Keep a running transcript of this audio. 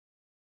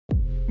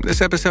This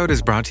episode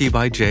is brought to you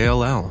by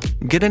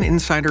JLL. Get an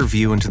insider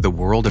view into the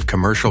world of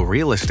commercial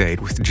real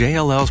estate with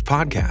JLL's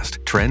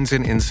podcast, Trends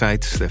and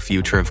Insights, the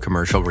Future of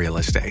Commercial Real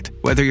Estate.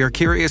 Whether you're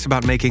curious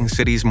about making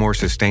cities more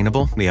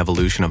sustainable, the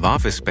evolution of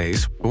office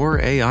space, or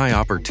AI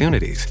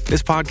opportunities,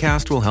 this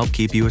podcast will help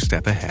keep you a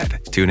step ahead.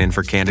 Tune in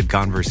for candid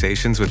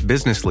conversations with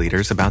business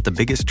leaders about the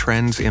biggest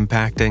trends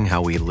impacting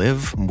how we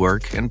live,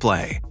 work, and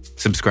play.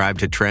 Subscribe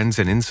to Trends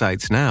and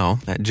Insights now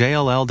at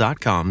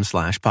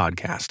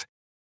jll.com/podcast.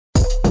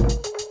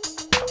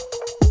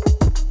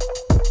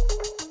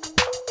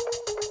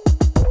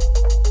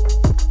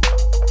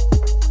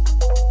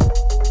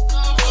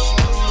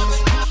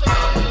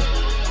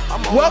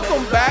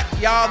 Welcome back,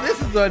 y'all. This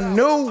is a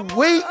new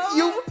week.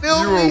 You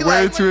feel me? You were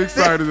way too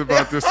excited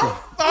about this one.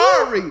 I'm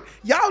sorry.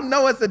 Y'all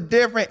know it's a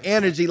different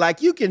energy.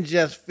 Like, you can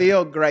just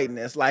feel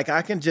greatness. Like,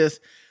 I can just...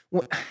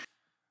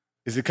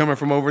 Is it coming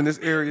from over in this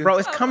area? Bro,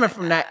 it's coming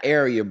from that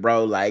area,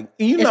 bro. Like,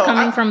 it's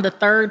coming from the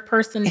third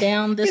person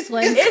down this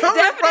way. It's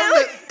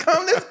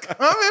coming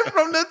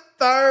from the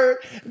third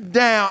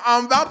down.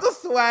 I'm about to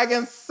swag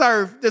and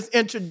surf this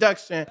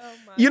introduction.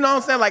 You know what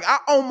I'm saying? Like, I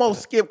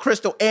almost skipped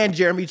Crystal and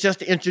Jeremy just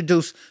to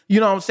introduce,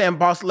 you know what I'm saying,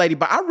 Boss Lady.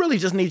 But I really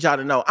just need y'all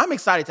to know, I'm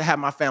excited to have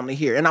my family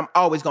here, and I'm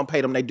always going to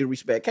pay them their due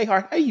respect.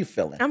 K-Hart, how you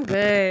feeling? I'm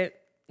good.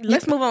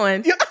 Let's move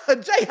on.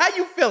 Jay, how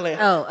you feeling?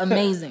 Oh,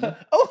 amazing.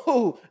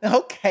 Oh,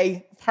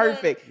 okay.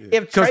 Perfect.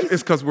 Yeah.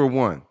 It's because we're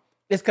one.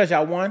 It's because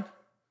y'all won?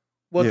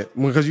 Well, yeah,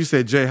 because you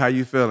said, Jay, how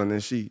you feeling?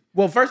 And she...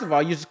 Well, first of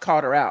all, you just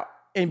called her out.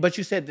 But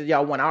you said that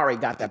y'all won. I already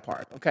got that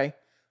part, okay?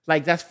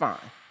 Like, that's fine.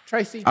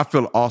 Tracy? I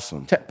feel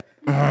awesome.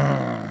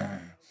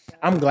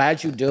 I'm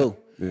glad you do.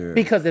 Yeah.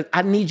 Because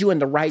I need you in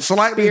the right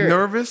Slightly spirit.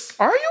 nervous.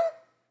 Are you?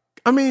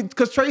 I mean,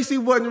 because Tracy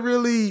wasn't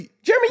really...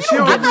 Jeremy,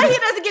 I thought he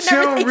doesn't get nervous She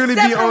don't really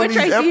except be for on with these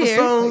Tracy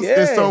episodes. Here.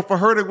 Yeah. And so for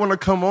her to want to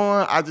come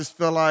on, I just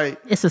feel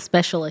like... It's a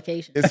special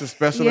occasion. It's a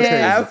special Yeah,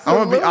 occasion. absolutely. I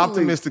want to be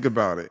optimistic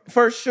about it.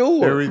 For sure.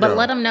 There we go. But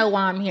let them know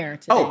why I'm here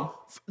today. Oh,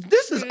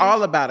 this is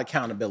all about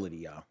accountability,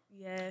 y'all.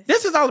 Yes.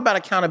 This is all about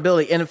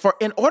accountability. And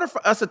in order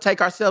for us to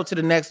take ourselves to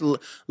the next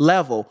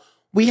level,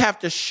 we have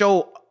to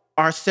show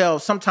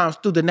ourselves sometimes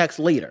through the next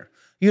leader.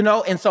 You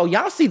know, and so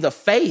y'all see the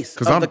face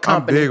of the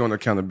company. I'm big on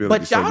accountability.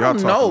 But y'all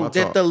don't know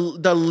that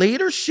the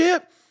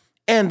leadership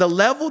and the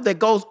level that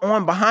goes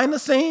on behind the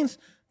scenes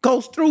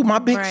goes through my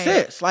big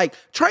sis. Like,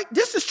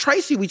 this is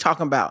Tracy we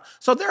talking about.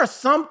 So there are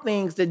some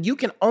things that you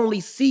can only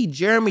see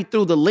Jeremy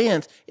through the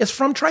lens. It's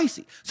from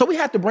Tracy. So we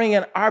have to bring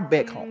in our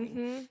big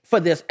homie for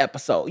this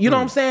episode. You know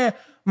what I'm saying?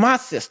 My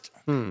sister,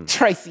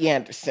 Tracy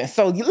Anderson.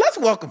 So let's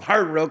welcome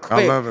her real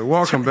quick. I love it.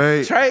 Welcome,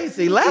 babe.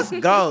 Tracy, let's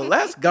go.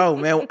 Let's go,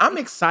 man. I'm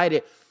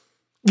excited.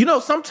 You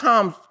know,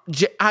 sometimes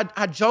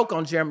I joke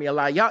on Jeremy a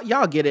lot.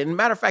 Y'all get it. And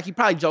matter of fact, he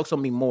probably jokes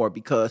on me more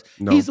because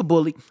he's a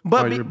bully.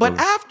 But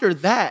after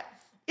that,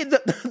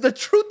 the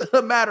truth of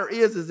the matter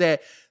is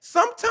that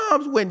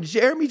sometimes when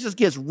Jeremy just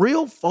gets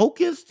real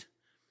focused,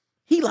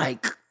 he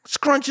like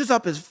scrunches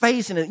up his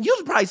face, and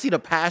you'll probably see the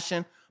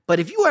passion. But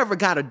if you ever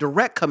got a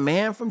direct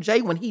command from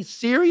Jay when he's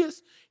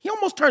serious, he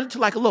almost turns into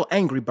like a little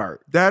Angry Bird.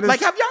 That is like,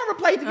 have y'all ever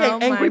played the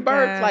game Angry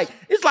Birds? Like,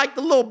 it's like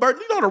the little bird,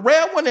 you know, the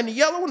red one and the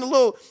yellow one, the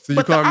little. So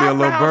you call me a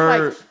little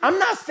bird? Like, I'm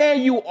not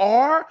saying you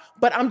are,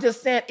 but I'm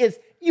just saying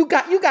you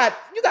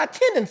got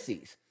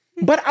tendencies.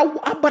 But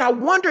I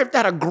wonder if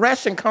that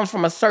aggression comes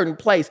from a certain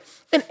place.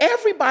 And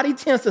everybody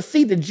tends to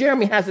see that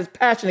Jeremy has his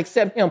passion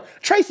except him.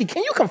 Tracy,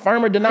 can you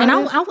confirm or deny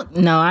this?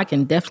 No, I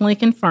can definitely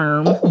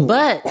confirm. Ooh.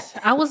 But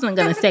I wasn't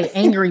going to say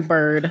Angry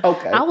Bird.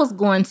 Okay. I was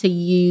going to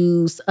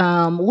use,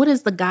 what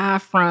is the guy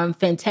from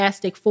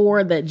Fantastic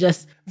Four that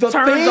just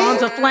turns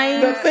onto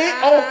flames? The thing?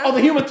 Oh,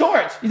 the Human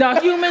Torch. The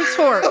Human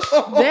Torch.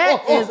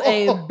 That is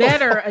a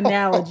better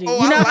analogy.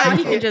 You know how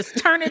he can just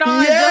turn it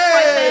on just like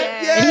that?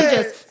 Yes. And he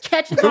just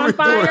catches on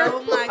fire?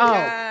 Oh my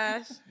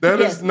gosh.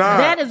 Is not.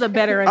 That is a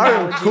better analogy. I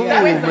am cool,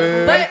 That is a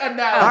man. great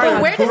analogy. I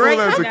am where cool does it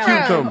as a come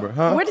from? cucumber,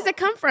 huh? Where does it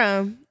come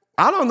from?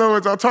 I don't know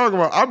what y'all talking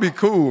about. I'll be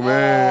cool,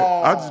 man.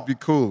 I'll just be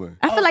cooling.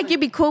 I feel like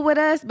you'd be cool with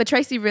us, but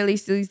Tracy really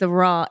sees the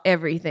raw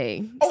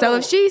everything. So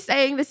if she's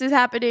saying this is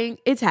happening,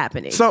 it's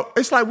happening. So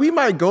it's like we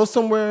might go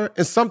somewhere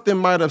and something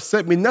might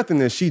upset me. Nothing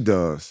that she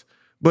does.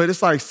 But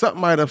it's like something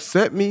might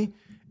upset me.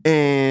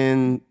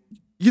 And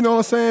you know what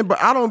I'm saying?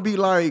 But I don't be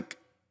like,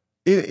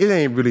 it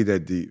ain't really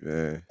that deep,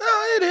 man.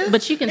 It is.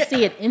 But you can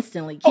see it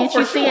instantly. Can't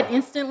you see it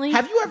instantly?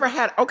 Have you ever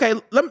had, okay,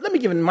 let me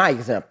give you my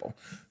example.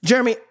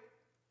 Jeremy,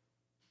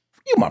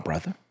 you my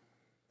brother.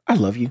 I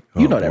love you.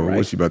 You know that, right?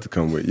 What you about to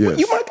come with? Yes.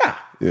 You my guy,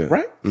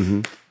 right?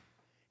 Mm-hmm.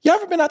 You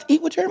ever been out to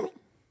eat with Jeremy?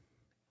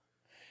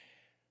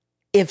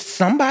 If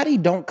somebody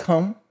don't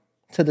come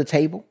to the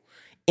table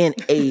in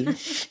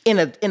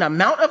an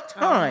amount of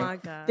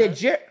time that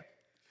Jeremy...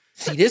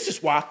 See, this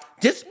is why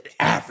this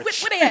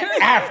average. What they at?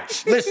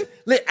 Average. Listen,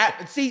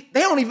 see, they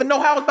don't even know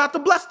how I was about to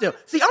bless them.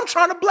 See, I'm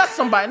trying to bless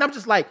somebody, and I'm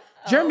just like,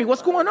 Jeremy,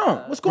 what's going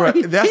on? What's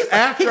going on? That's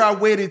after I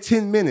waited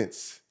 10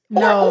 minutes.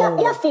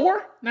 Or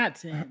 4. Not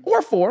 10.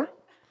 Or 4.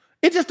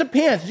 It just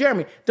depends,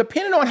 Jeremy.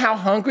 Depending on how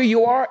hungry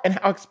you are and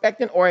how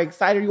expectant or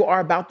excited you are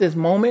about this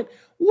moment,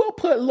 will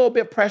put a little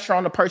bit of pressure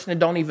on the person that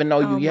don't even know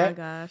you yet.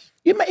 Oh, my gosh.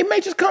 It may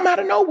just come out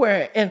of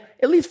nowhere. And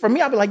at least for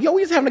me, I'll be like, yo,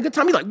 he's having a good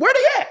time. He's like, where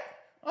they at?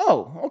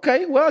 Oh,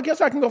 okay. Well, I guess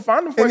I can go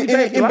find them for you.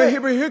 But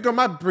here go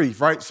my brief,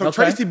 right? So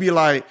Tracy be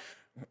like,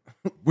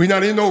 we're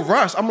not in no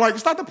rush. I'm like,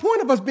 it's not the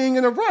point of us being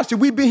in a rush. If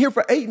we've been here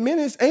for 8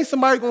 minutes, ain't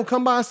somebody gonna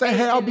come by and say,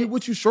 hey, I'll be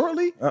with you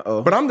shortly?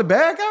 But I'm the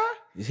bad guy?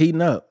 He's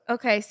heating up.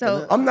 Okay,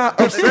 so I'm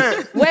not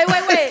upset. wait.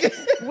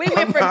 We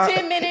went from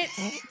 10 minutes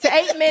to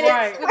 8 minutes.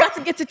 Right. We're about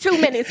to get to 2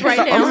 minutes right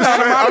now.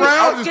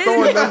 I'm just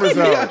throwing numbers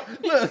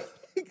out. Look.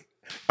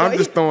 I'm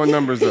just throwing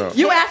numbers out.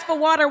 You ask for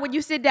water when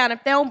you sit down.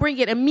 If they don't bring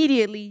it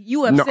immediately,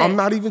 you upset. No, I'm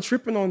not even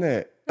tripping on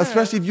that.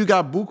 Especially if you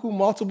got buku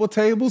multiple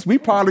tables, we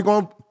probably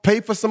gonna pay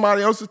for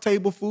somebody else's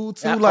table food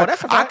too. Yeah,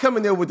 I come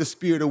in there with the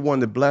spirit of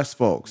wanting to bless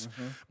folks,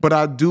 but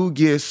I do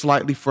get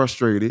slightly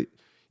frustrated.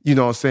 You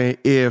know what I'm saying?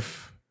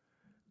 If,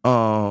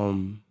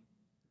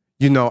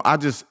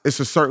 it's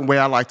a certain way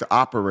I like to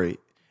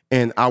operate,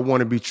 and I want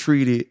to be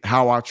treated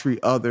how I treat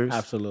others.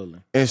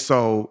 Absolutely. And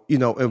so,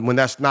 and when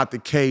that's not the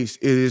case,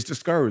 it is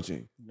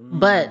discouraging.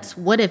 But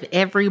what if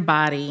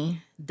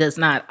everybody does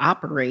not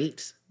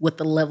operate with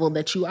the level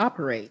that you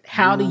operate?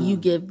 How do you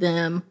give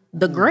them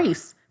the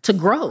grace to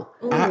grow?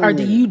 Or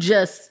do you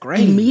just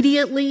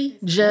immediately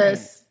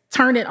just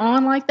turn it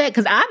on like that?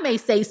 Because I may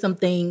say some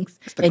things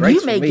and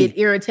you may get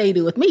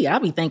irritated with me.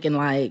 I'll be thinking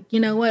like, you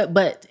know what?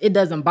 But it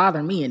doesn't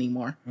bother me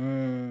anymore.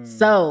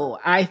 So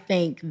I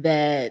think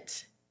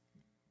that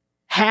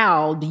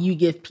how do you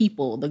give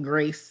people the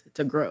grace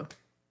to grow?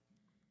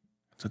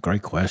 It's a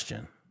great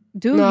question.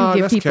 Do you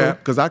give people?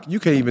 Because you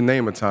can't even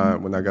name a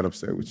time when I got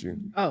upset with you.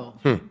 Oh.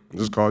 I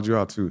just called you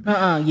out too.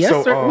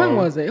 Yesterday. When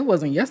was it? It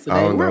wasn't yesterday.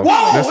 I don't know.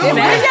 Whoa!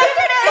 Saturday?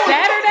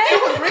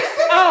 It was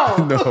recent?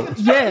 Oh. No.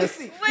 Yes.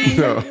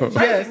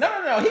 Yes.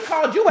 No. He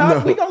called you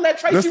out. We gonna let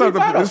Tracy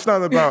rebuttal. It's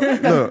not about.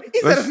 Look,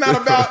 He said it's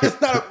not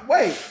about.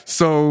 Wait.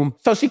 So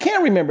she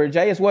can't remember,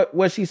 Jay, is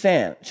what she's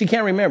saying. She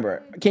can't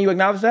remember. Can you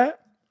acknowledge that?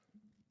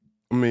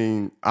 I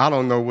mean, I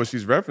don't know what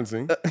she's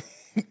referencing.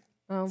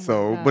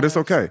 Oh but it's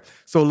okay.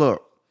 So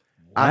look,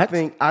 I What?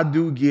 think I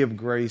do give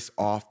grace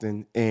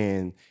often,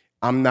 and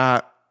I'm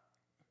not,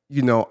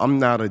 I'm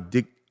not a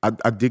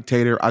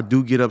dictator. I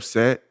do get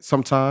upset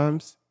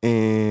sometimes,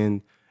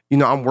 and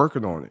I'm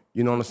working on it.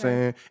 You know what I'm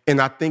saying?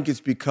 And I think it's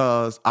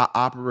because I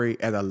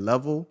operate at a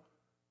level.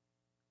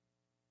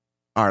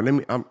 All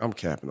right, I'm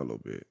capping a little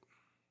bit.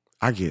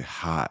 I get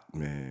hot,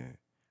 man.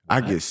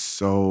 I get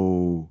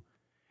so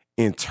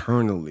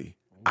internally.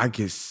 I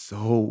get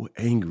so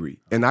angry,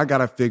 and I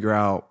gotta figure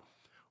out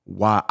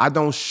why. I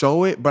don't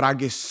show it, but I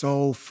get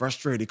so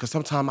frustrated because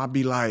sometimes I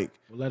be like,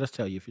 Well, let us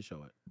tell you if you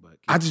show it. But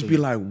I just be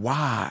like,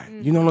 why?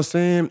 You know what I'm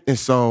saying? And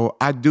so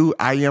I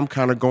am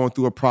kind of going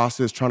through a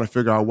process trying to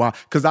figure out why.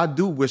 Because I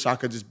do wish I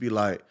could just be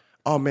like,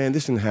 oh man,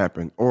 this didn't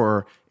happen.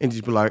 And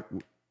just be like,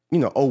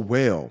 oh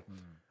well.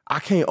 I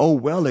can't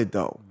well it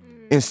though.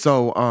 And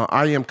so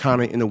I am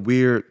kind of in a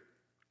weird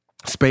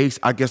space.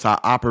 I guess I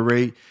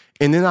operate.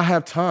 And then I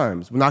have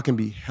times when I can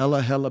be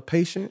hella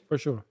patient. For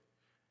sure.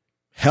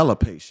 Hella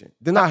patient.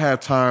 Then I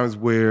have times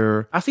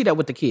where I see that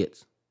with the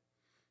kids.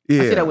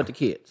 yeah. I see that with the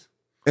kids.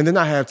 And then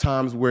I have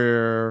times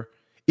where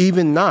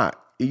even not,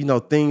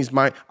 things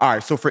might. All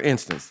right, so for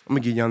instance, I'm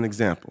gonna give you an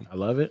example. I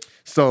love it.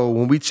 So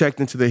when we checked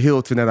into the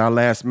Hilton at our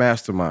last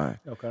mastermind,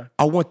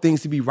 I want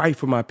things to be right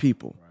for my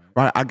people.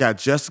 Right? I got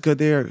Jessica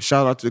there.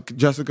 Shout out to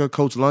Jessica,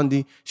 Coach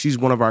Lundy. She's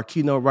one of our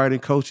keynote writing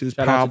coaches,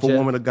 powerful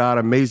woman of God,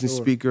 amazing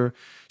speaker.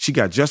 She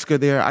got Jessica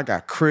there. I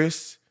got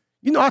Chris.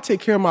 I take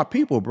care of my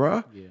people,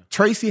 bruh. Yeah.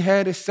 Tracy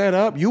had it set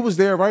up. You was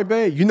there, right,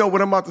 babe? You know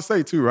what I'm about to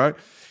say too, right?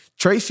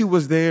 Tracy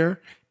was there,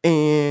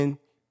 and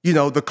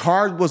the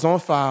card was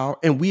on file,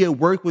 and we had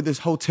worked with this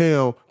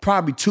hotel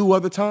probably 2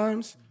 other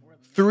times.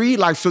 3,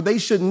 so they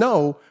should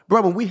know,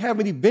 bro, when we have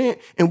an event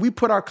and we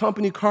put our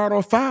company card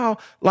on file,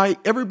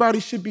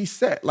 everybody should be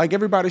set.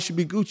 Everybody should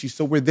be Gucci.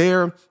 So we're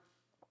there,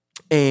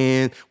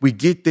 and we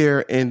get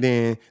there, and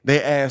then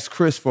they ask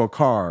Chris for a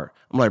card.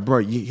 I'm like, bro,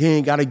 he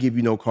ain't got to give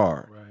you no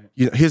card.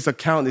 His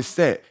account is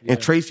set,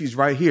 and Tracy's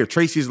right here.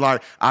 Tracy's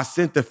like, I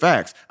sent the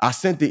fax. I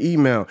sent the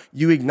email.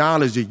 You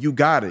acknowledged it. You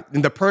got it.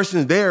 And the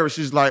person there,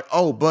 she's like,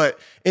 oh, bro,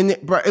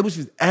 it was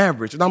just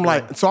average. And I'm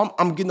like, so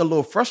I'm getting a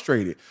little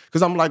frustrated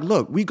because I'm like,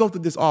 look, we go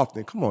through this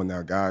often. Come on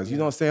now, guys. You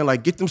know what I'm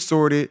saying? Get them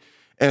sorted.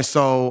 And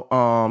so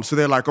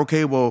they're like,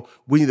 okay, well,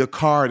 we need a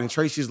card. And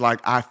Tracy's like,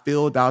 I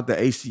filled out the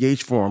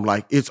ACH form.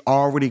 It's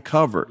already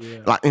covered.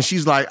 Yeah. And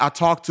she's like, I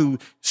talked to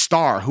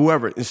Star,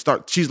 whoever, and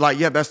she's like,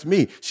 yeah, that's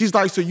me. She's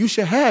like, so you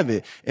should have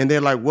it. And they're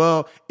like,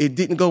 well, it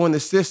didn't go in the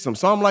system.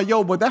 So I'm like,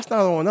 yo, but that's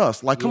not on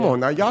us. Come on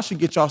now, y'all should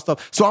get y'all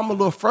stuff. So I'm a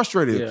little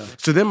frustrated. Yeah.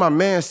 So then my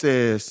man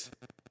says,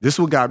 this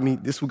what got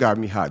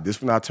me hot.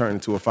 This when I turned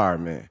into a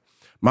fireman.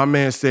 My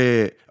man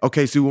said,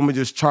 okay, so you want me to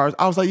just charge?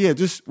 I was like, yeah,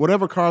 just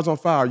whatever card's on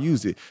file,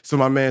 use it. So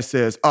my man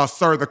says,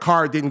 sir, the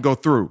card didn't go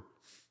through.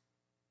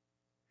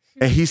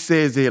 And he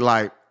says it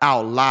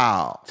out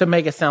loud. To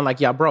make it sound like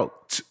y'all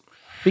broke.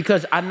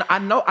 Because I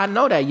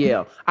know that,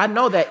 yeah. I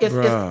know that it's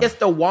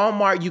the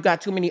Walmart, you got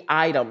too many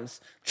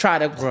items try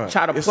to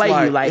play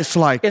like, you. Like it's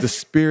like the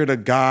spirit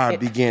of God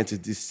began to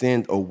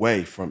descend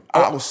away from.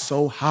 I was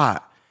so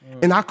hot,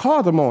 and I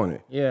called him on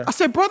it. Yeah. I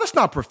said, bro, that's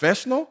not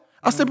professional.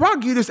 I said, bro, I'll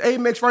give you this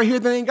Amex right here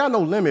that ain't got no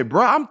limit,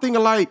 bro. I'm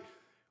thinking like,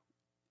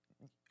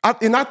 I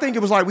think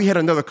it was like we had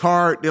another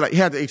card that like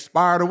had to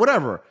expire or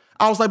whatever.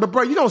 I was like, but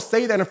bro, you don't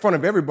say that in front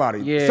of everybody.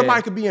 Yeah.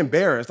 Somebody could be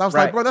embarrassed. I was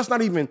like, bro, that's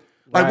not even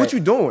like what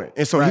you doing.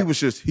 And so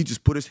he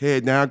just put his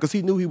head down because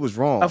he knew he was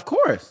wrong. Of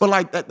course. But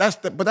like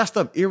that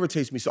stuff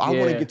irritates me. So I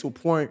want to get to a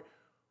point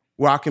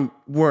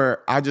where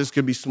I just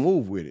can be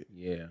smooth with it.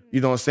 Yeah.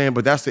 You know what I'm saying?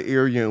 But that's the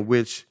area in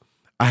which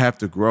I have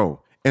to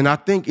grow. And I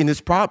think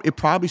it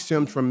probably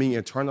stems from me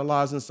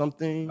internalizing some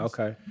things.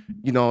 Okay.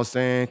 You know what I'm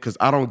saying? Because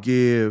I don't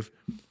give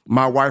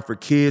my wife or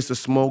kids the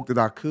smoke that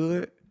I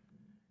could.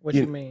 What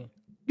you mean?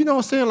 You know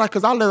what I'm saying? Like,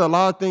 because I let a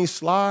lot of things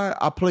slide.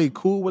 I play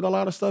cool with a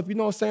lot of stuff. You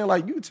know what I'm saying?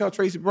 Like, you can tell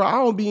Tracy, bro, I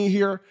don't be in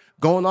here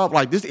going off.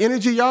 Like, this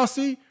energy y'all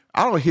see,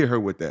 I don't hear her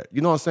with that.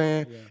 You know what I'm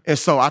saying? Yeah. And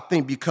so I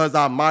think because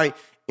I might,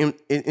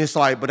 it's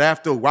like, but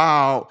after a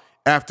while,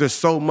 after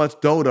so much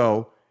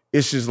dodo,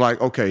 it's just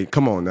like, okay,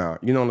 come on now.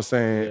 You know what I'm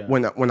saying?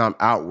 Yeah. When I'm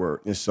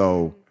outward. And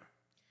so,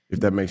 if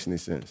that makes any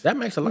sense. That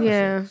makes a lot of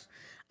sense.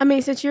 I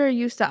mean, since you're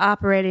used to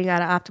operating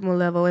at an optimal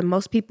level and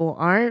most people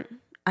aren't,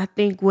 I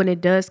think when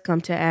it does come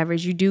to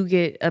average, you do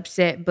get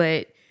upset.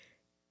 But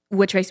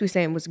what Tracy was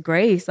saying was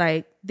grace.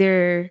 Like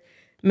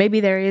maybe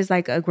there is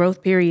like a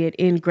growth period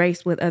in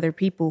grace with other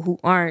people who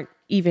aren't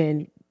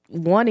even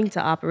wanting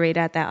to operate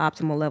at that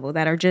optimal level,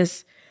 that are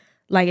just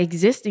like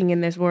existing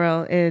in this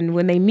world. And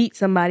when they meet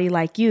somebody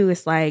like you,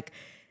 it's like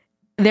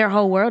their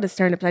whole world is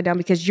turned upside down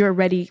because you're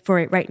ready for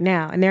it right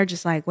now. And they're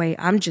just like, wait,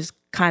 I'm just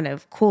kind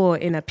of cool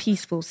in a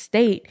peaceful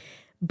state.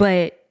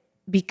 But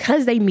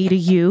because they meet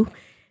you,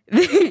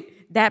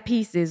 that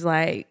piece is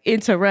like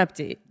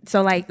interrupted.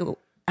 So like,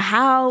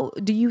 how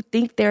do you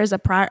think there's a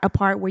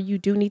part where you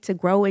do need to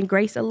grow in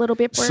grace a little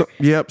bit? So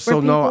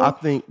I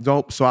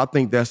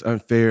think that's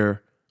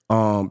unfair.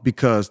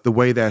 Because the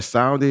way that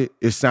sounded,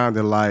 it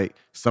sounded like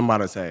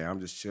somebody say, I'm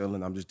just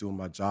chilling, I'm just doing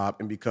my job.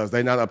 And because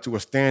they're not up to a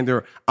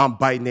standard, I'm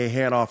biting their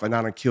head off and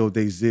I done killed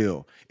their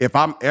zeal. If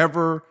I'm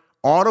ever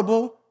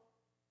audible,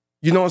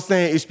 you know what I'm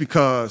saying? It's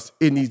because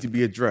it needs to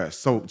be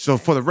addressed. So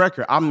for the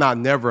record, I'm not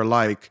never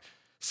like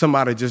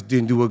somebody just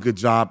didn't do a good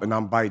job and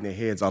I'm biting their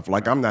heads off.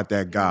 Like, I'm not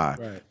that guy.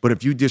 Right. But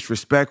if you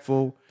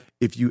disrespectful,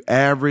 if you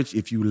average,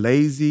 if you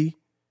lazy,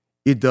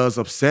 it does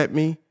upset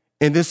me.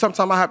 And then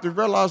sometimes I have to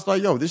realize,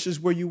 like, yo, this is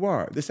where you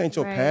are. This ain't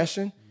your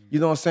passion. You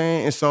know what I'm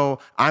saying? And so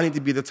I need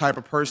to be the type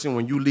of person,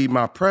 when you leave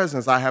my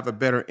presence, I have a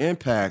better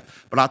impact.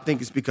 But I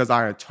think it's because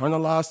I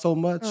internalize so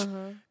much,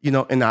 you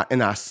know, and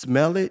I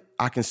smell it.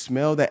 I can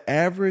smell the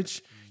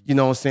average, you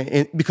know what I'm saying?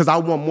 And because I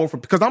want more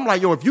because I'm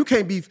like, yo, if you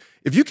can't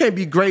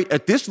be great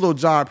at this little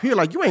job here,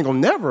 like, you ain't gonna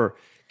never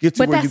get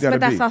to where you gotta be.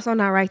 But that's also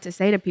not right to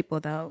say to people,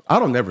 though. I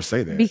don't never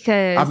say that.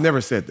 Because I've never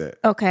said that.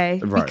 Okay.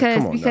 Right.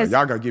 Come on now.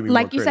 Y'all gotta give me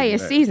like more you say,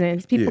 it's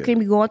seasons. People can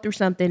be going through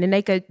something and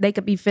they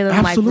could be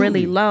feeling like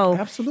really low.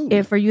 Absolutely.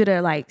 And for you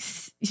to, like,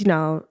 you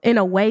know, in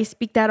a way,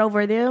 speak that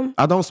over them.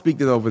 I don't speak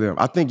that over them.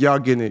 I think y'all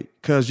getting it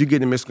because you're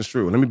getting it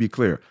misconstrued. Let me be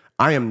clear.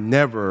 I am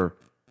never.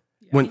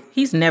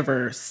 He's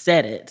never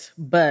said it,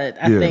 but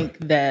I think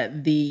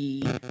that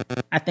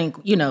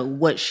you know,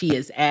 what she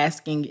is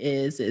asking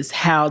is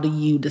how do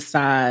you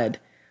decide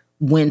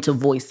when to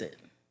voice it?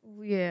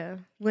 Yeah,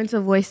 when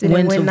to voice it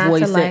and when not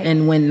to, like,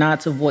 and when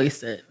not to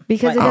voice it.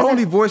 Because I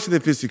only voice it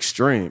if it's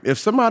extreme. If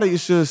somebody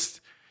is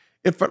just,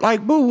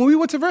 like, boo, when we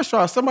went to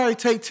restaurants, somebody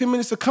take 10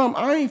 minutes to come.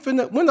 I ain't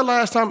finna. When the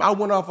last time I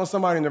went off on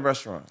somebody in the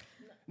restaurant?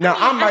 Now,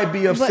 I might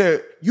be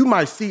upset. You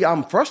might see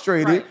I'm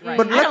frustrated,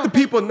 but let the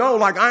people know,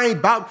 like, I ain't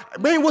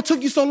about, man, what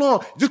took you so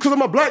long? Just because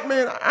I'm a black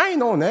man, I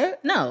ain't on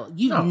that. No,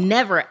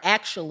 never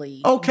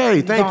actually.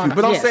 Okay, thank you.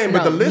 But I'm saying,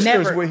 but the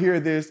listeners will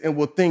hear this and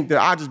will think that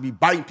I just be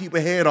biting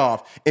people's head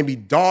off and be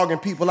dogging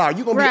people out.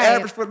 You're going to be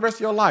average for the rest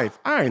of your life.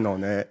 I ain't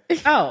on that.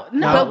 Oh,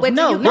 no.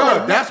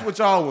 Bro, that's what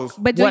y'all was.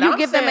 But do you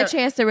give them a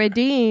chance to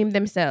redeem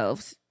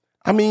themselves?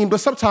 I mean, but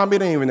sometimes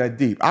it ain't even that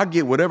deep. I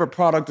get whatever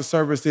product or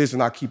service is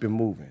and I keep it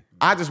moving.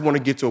 I just want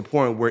to get to a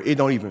point where it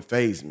don't even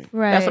faze me.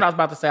 Right. That's what I was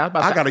about to say. I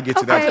got to get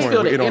to that point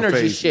where it don't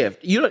energy faze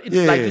shift. Me.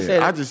 Like you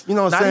said, I just, you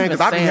know what I'm saying?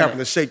 Because I be having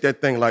to shake that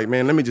thing like,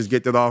 man, let me just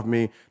get that off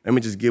me. Let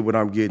me just get what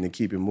I'm getting and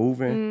keep it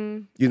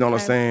moving. You know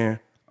what I'm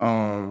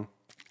saying?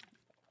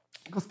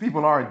 Because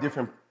people are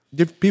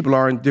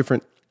in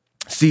different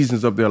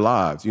seasons of their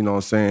lives. You know what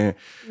I'm saying?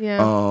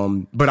 Yeah.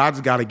 But I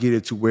just got to get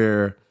it to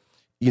where,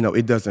 you know,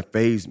 it doesn't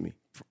faze me.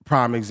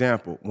 Prime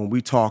example, when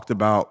we talked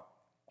about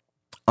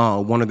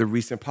one of the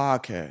recent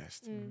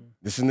podcasts,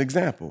 this is an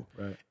example,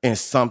 and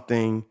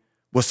something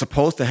was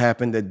supposed to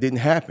happen that didn't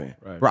happen.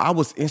 Bro, I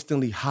was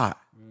instantly hot.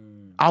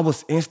 I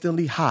was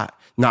instantly hot.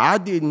 Now, I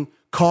didn't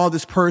call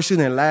this person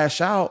and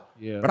lash out,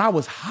 but I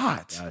was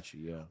hot. Got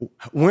you,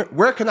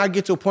 Where can I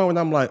get to a point when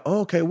I'm like,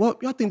 oh, okay, well,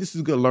 I think this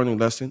is a good learning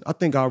lesson. I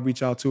think I'll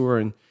reach out to her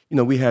and, you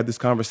know, we had this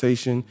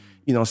conversation,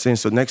 you know what I'm saying?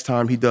 So next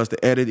time he does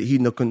the edit, he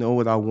can know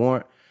what I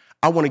want.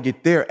 I want to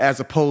get there as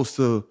opposed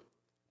to,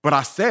 but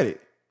I said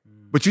it.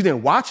 But you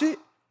didn't watch it?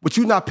 but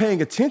you're not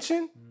paying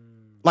attention,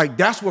 like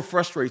that's what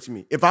frustrates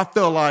me. If I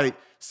feel like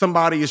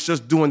somebody is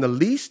just doing the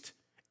least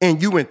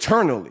and you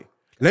internally,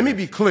 let me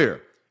be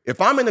clear. If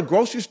I'm in the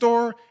grocery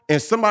store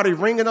and somebody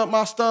ringing up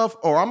my stuff,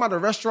 or I'm at a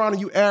restaurant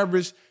and you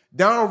average,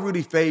 that don't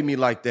really fade me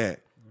like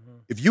that.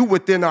 If you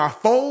within our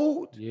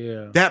fold,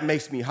 that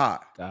makes me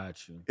hot.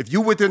 Got you. If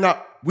you within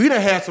our, we done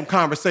had some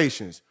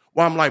conversations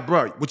where I'm like,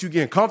 bro, what you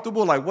getting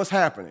comfortable? Like, what's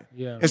happening?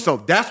 Yeah. And so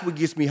that's what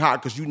gets me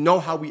hot, because you know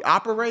how we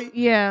operate.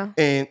 Yeah.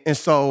 And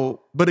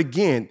so, but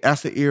again,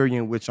 that's the area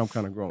in which I'm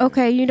kind of growing.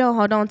 Okay, you don't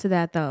hold on to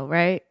that though,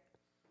 right?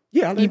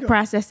 Yeah, I let You it go.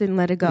 process it and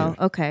let it go.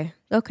 Yeah. Okay.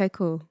 Okay,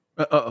 cool.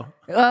 Uh-oh.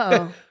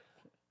 Uh-oh.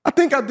 I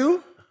think I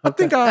do. I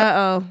think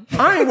Uh-oh.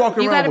 I ain't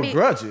walking You around gotta with be-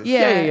 grudges.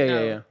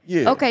 Yeah.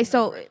 Yeah. Okay,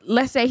 so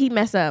let's say he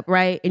mess up,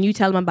 right? And you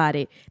tell him about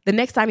it. The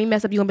next time he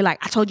mess up, you're gonna be like,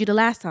 I told you the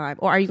last time.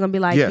 Or are you gonna be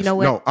like, Yes. you know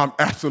what? No, I'm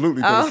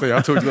absolutely going to say I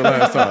told you the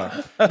last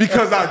time.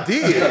 Because I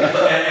did.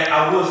 And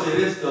I will say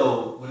this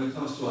though, when it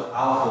comes to an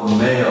alpha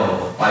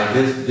male, like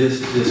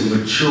this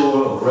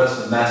mature,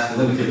 aggressive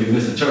masculinity can be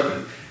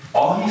misinterpreted.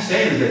 All he's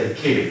saying is that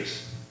he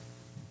cares.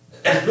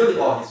 That's really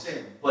all he's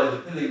saying. But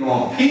depending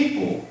on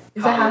people,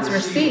 Is that how it's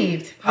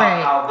received?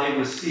 Right. How they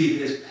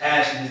receive his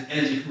passion, his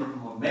energy coming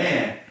from a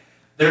man,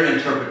 their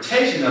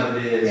interpretation of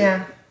it is,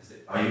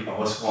 are you,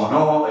 what's going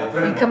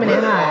on? You coming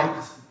in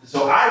hot.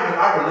 So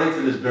I relate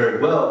to this very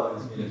well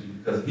with his energy,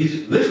 because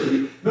he's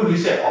literally, remember you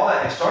said all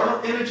that external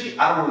energy,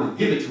 I don't really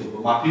give it to him,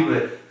 but my people,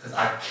 because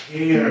I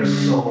care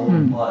so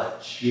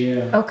much.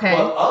 Yeah. Okay.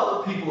 But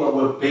other people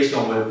are based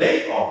on where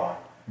they are,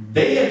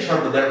 they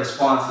interpret that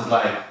response as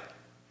like,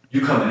 you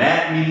coming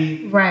at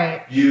me,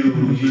 Right. you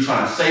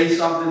trying to say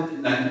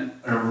something, and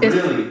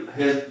really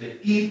the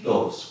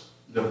ethos,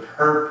 the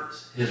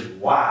purpose, his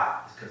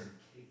why is because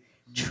he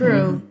cares.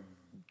 True.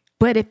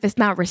 But if it's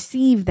not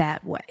received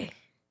that way,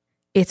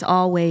 it's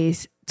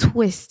always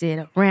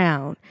twisted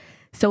around.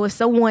 So if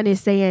someone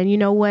is saying, you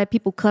know what,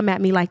 people come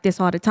at me like this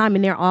all the time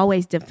and they're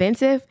always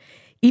defensive,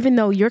 even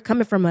though you're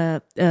coming from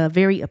a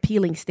very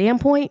appealing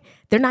standpoint,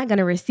 they're not going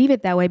to receive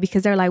it that way,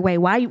 because they're like, wait,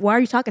 why are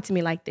you talking to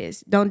me like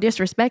this? Don't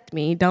disrespect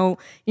me. Don't,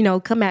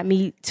 come at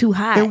me too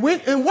high. And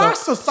why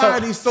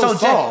society so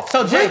soft?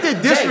 So Jay, when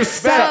did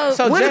disrespect?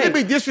 so when Jay- did it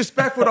be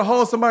disrespectful to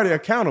hold somebody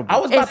accountable? I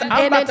was about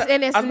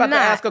to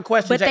ask a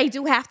question. But Jay. they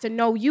do have to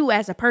know you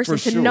as a person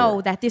For to sure.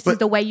 know that this is But-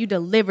 the way you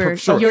deliver. For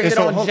sure. your- Is it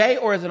so on hold- Jay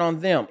or is it on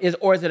them? Is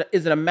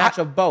it a match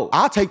of both?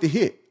 I'll take the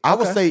hit. I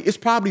would say it's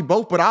probably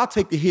both, but I'll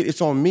take the hit.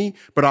 It's on me.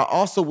 But I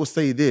also will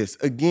say this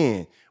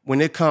again: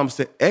 when it comes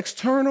to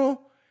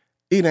external,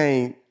 it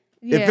ain't.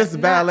 If it's a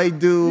valet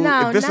dude,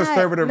 if it's a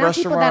server at a restaurant,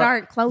 people that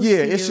aren't close yeah,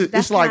 to it's you. just,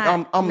 That's it's like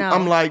not-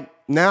 I'm like,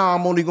 now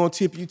I'm only gonna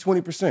tip you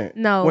 20%.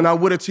 No. when I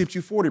would have tipped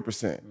you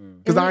 40%,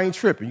 because I ain't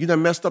tripping. You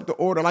done messed up the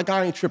order. Like,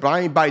 I ain't tripping.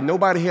 I ain't biting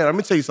nobody head. Let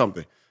me tell you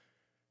something.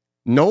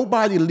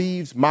 Nobody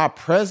leaves my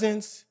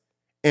presence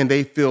and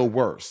they feel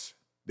worse.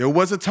 There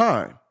was a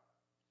time.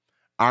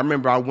 I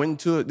remember I went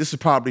into, this is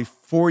probably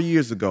 4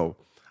 years ago,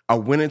 I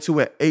went into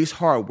an Ace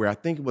Hardware. I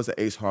think it was an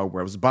Ace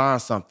Hardware. I was buying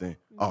something.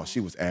 Oh, she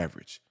was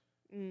average.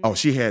 Oh,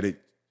 she had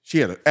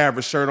an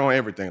average shirt on,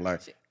 everything.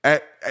 Like,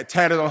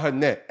 tatted on her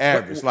neck,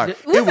 average. Like,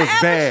 it was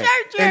bad.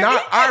 And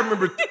I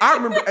remember,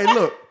 hey,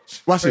 look,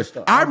 watch this.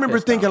 I remember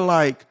thinking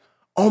like,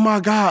 oh my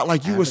God,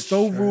 like you were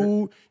so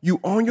rude. You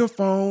on your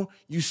phone.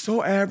 You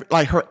so average.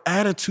 Like, her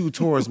attitude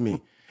towards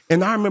me.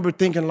 And I remember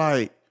thinking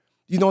like,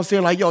 you know what I'm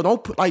saying? Like, yo,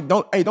 don't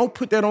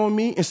put that on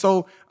me. And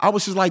so I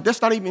was just like,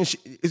 that's not even,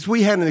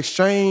 we had an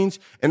exchange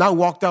and I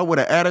walked out with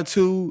an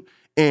attitude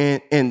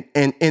and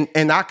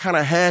I kind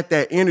of had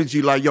that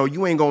energy like, yo,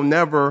 you ain't gonna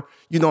never,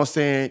 you know what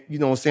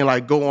I'm saying?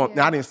 Like, go on. Yeah.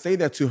 Now, I didn't say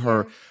that to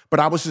her,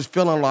 but I was just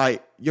feeling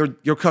like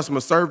your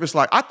customer service.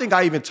 Like, I think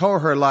I even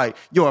told her like,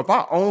 yo, if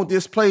I own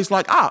this place,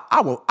 like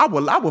I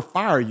will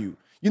fire you.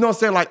 You know what I'm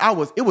saying? Like,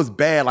 it was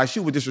bad. Like, she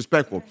was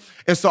disrespectful.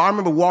 And so I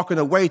remember walking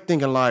away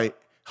thinking like,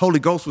 Holy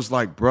Ghost was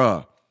like,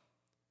 bruh,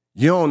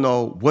 you don't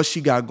know what she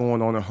got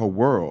going on in her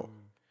world.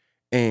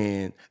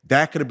 And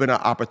that could have been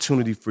an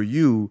opportunity for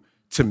you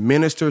to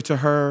minister to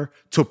her,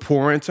 to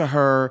pour into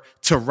her,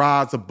 to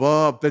rise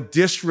above the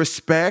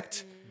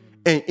disrespect.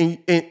 And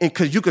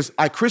because you could,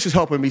 like, Chris is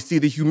helping me see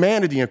the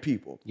humanity in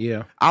people.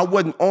 Yeah. I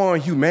wasn't on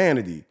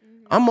humanity.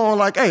 I'm on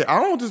like, hey, I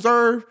don't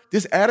deserve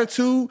this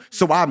attitude.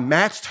 So I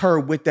matched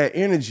her with that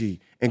energy.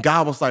 And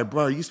God was like,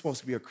 bro, you're supposed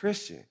to be a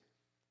Christian.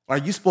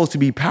 Like, you're supposed to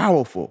be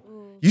powerful.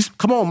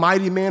 Come on,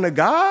 mighty man of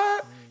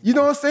God. You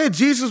know what I'm saying?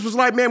 Jesus was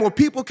like, man, when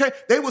people came,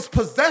 they was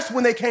possessed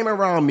when they came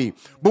around me.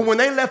 But when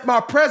they left my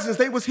presence,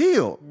 they was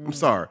healed. I'm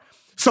sorry.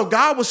 So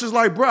God was just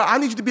like, bro, I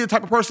need you to be the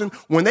type of person,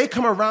 when they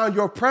come around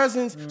your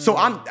presence, so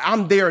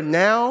I'm there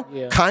now,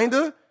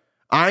 kinda.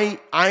 I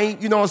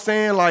ain't, you know what I'm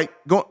saying? Like,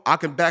 I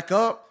can back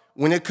up.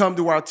 When it come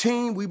to our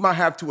team, we might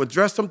have to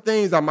address some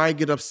things. I might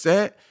get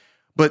upset.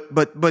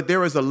 But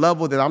there is a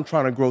level that I'm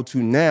trying to grow to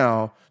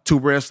now, to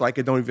where it's like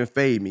it don't even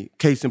fade me.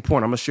 Case in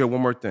point, I'm gonna share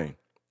one more thing.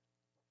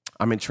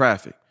 I'm in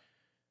traffic.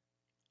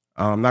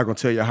 I'm not gonna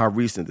tell you how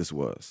recent this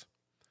was,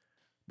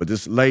 but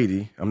this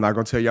lady, I'm not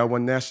gonna tell y'all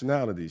what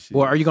nationality she is.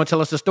 Well, are you gonna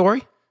tell us the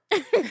story?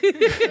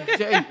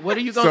 Jay, what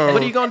are you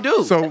gonna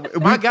do? So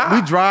My God.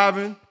 we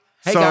driving.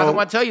 Hey so guys, I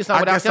want to tell you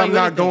something. I guess I'm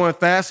not going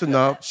fast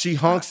enough. She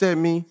honks at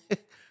me.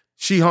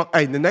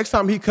 Hey, the next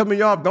time he cut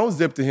me off, don't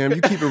zip to him.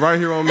 You keep it right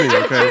here on me,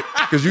 okay?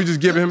 Because you just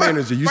giving him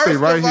energy. You stay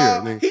right here.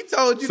 Nigga. He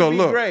told you to be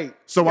great.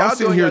 So I'm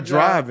sitting here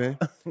driving,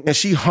 and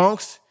she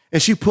honks,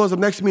 and she pulls up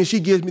next to me, and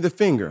she gives me the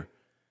finger.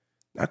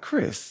 Now,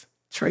 Chris,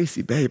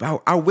 Tracy, babe,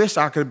 I wish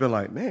I could have been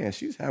like, man,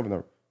 she's having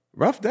a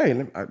rough day.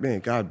 Man,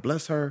 God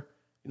bless her.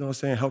 You know what I'm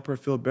saying? Help her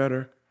feel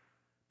better.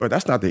 But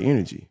that's not the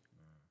energy.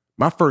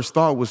 My first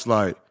thought was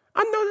like,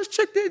 I know this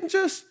chick didn't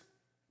just...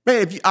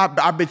 Man,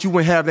 I bet you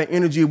wouldn't have that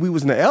energy if we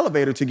was in the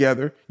elevator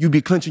together. You'd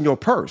be clenching your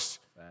purse.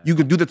 Right. You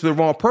could do that to the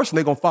wrong person.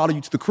 They're going to follow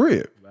you to the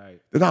crib. Right.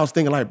 Then I was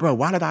thinking like, bro,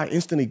 why did I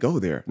instantly go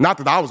there? Not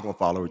that I was going to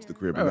follow her to the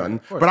crib or nothing,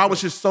 but I was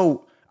just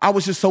so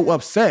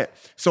upset.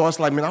 So I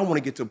was like, man, I want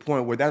to get to a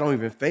point where that don't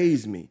even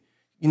faze me.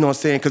 You know what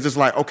I'm saying? Because it's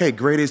like, okay,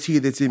 greater is he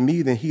that's in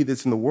me than he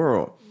that's in the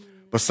world.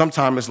 But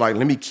sometimes it's like,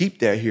 let me keep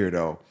that here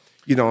though.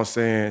 You know what I'm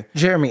saying?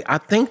 Jeremy, I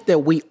think that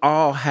we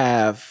all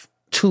have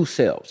two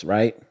selves,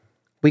 right?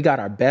 We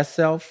got our best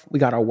self. We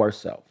got our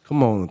worst self.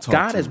 Come on and talk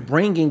God is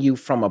bringing you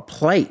from a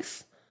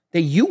place that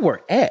you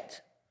were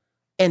at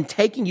and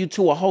taking you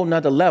to a whole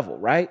nother level,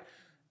 right?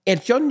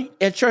 At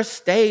your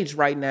stage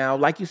right now,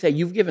 like you said,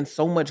 you've given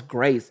so much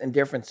grace in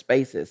different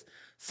spaces.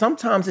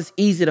 Sometimes it's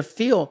easy to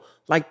feel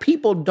like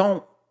people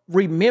don't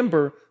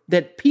remember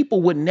that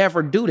people would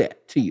never do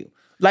that to you.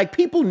 Like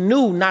people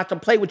knew not to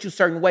play with you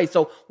certain ways.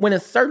 So when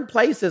in certain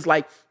places,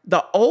 like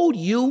the old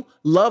you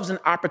loves an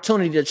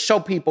opportunity to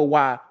show people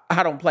why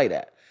I don't play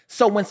that.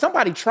 So when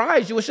somebody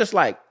tries you, it's just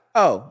like,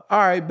 oh, all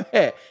right,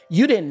 bet.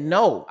 You didn't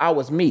know I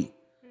was me.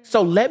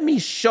 So let me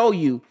show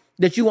you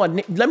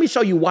let me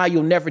show you why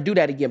you'll never do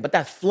that again. But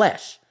that's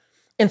flesh.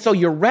 And so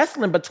you're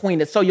wrestling between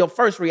it. So your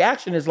first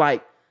reaction is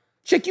like,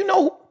 chick,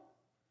 you're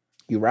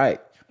right.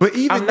 But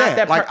even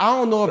I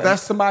don't know if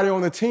that's somebody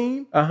on the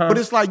team, but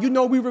it's like,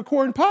 we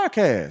recording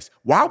podcasts.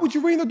 Why would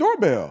you ring the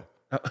doorbell?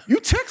 You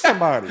text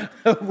somebody.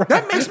 Right.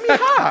 That makes me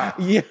high.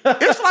 Yeah.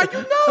 It's like,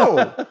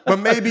 but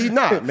maybe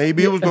not.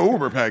 Maybe it was the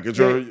Uber package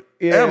or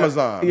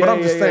Amazon. But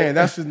I'm just saying,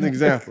 that's just an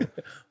example.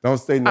 Don't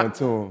say nothing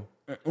to them.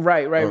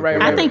 Right.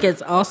 I think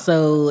it's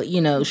also,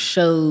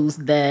 shows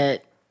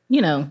that,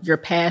 your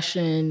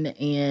passion.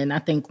 And I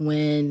think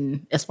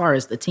as far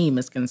as the team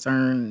is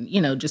concerned,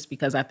 just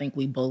because I think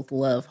we both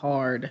love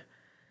hard,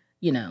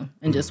 and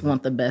just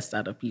want the best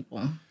out of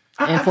people.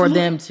 And for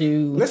them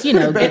to, get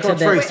to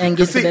this and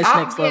get to this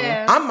next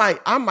level.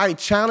 I might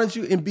challenge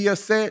you and be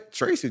upset.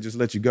 Tracy just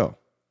let you go.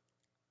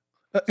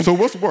 So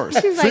what's worse?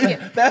 She's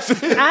like,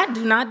 I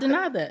do not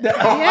deny that.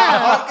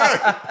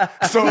 Yeah.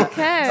 So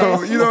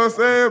you know what I'm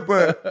saying?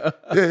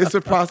 But it's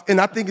a process. And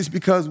I think it's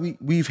because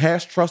we've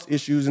had trust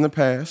issues in the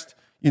past,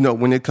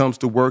 when it comes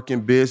to work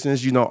and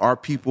business, our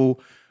people,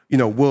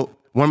 one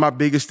of my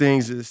biggest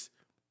things is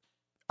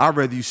I'd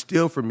rather you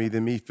steal from me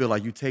than me feel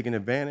like you're taking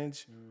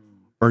advantage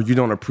or you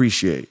don't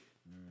appreciate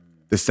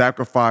the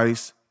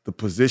sacrifice, the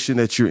position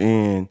that you're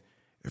in.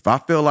 If I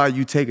feel like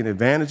you taking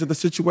advantage of the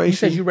situation. You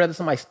said you'd rather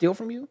somebody steal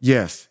from you?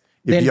 Yes.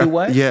 Then do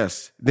what?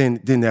 Yes. Then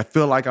I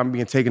feel like I'm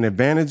being taken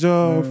advantage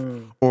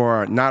of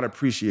or not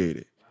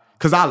appreciated.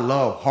 Because I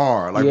love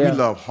hard. Like, we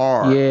love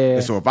hard. Yeah.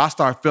 And so if I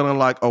start feeling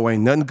like, oh,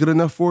 ain't nothing good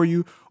enough for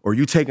you or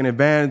you taking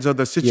advantage of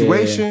the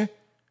situation,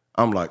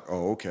 I'm like,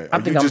 oh, okay. Are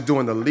you just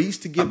doing the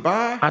least to get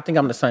by? I think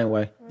I'm the same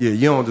way. Yeah,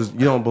 you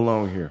don't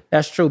belong here.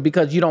 That's true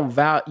because you don't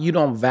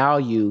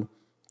value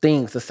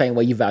things the same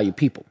way you value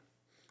people.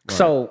 Right.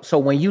 So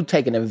when you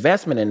take an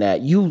investment in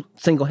that, you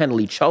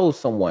single-handedly chose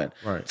someone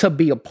to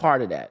be a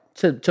part of that,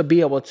 to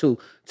be able to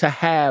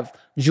have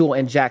Jewel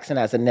and Jackson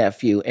as a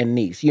nephew and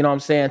niece. You know what I'm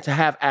saying? To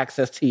have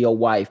access to your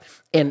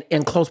wife in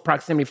close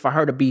proximity for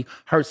her to be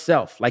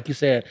herself. Like you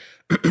said,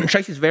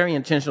 Tracy's very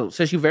intentional.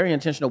 Says you're very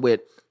intentional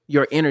with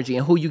your energy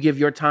and who you give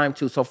your time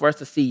to. So for us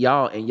to see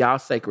y'all in y'all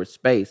sacred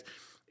space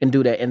and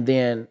do that and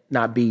then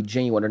not be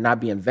genuine or not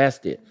be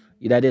invested,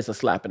 that is a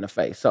slap in the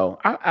face. So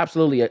I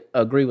absolutely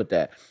agree with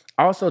that.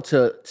 Also,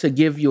 to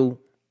give you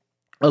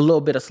a little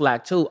bit of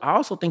slack too, I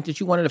also think that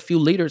you're one of the few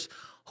leaders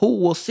who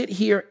will sit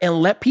here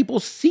and let people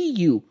see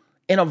you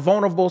in a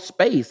vulnerable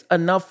space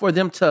enough for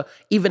them to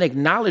even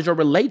acknowledge or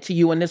relate to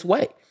you in this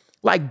way.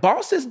 Like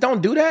bosses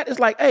don't do that. It's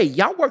like, hey,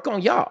 y'all work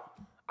on y'all.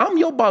 I'm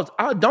your boss.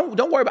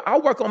 Don't worry about it.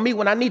 I'll work on me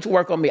when I need to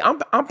work on me.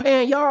 I'm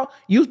paying y'all.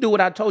 You do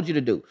what I told you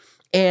to do.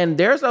 And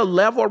there's a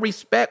level of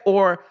respect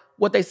or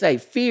what they say,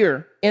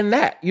 fear in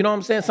that. You know what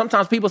I'm saying?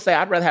 Sometimes people say,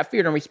 I'd rather have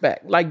fear than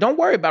respect. Like, don't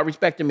worry about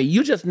respecting me.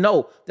 You just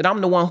know that I'm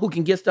the one who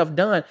can get stuff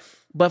done.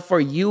 But for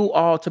you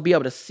all to be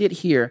able to sit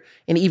here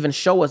and even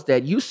show us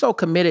that you're so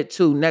committed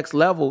to next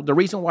level, the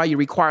reason why you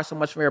require so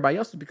much from everybody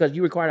else is because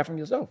you require that from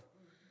yourself.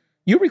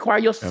 You require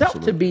yourself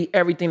to be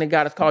everything that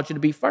God has called you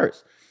to be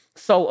first.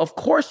 So, of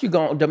course, you're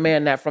going to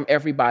demand that from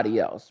everybody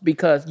else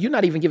because you're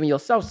not even giving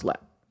yourself slack.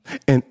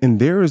 And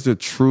there is a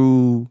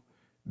true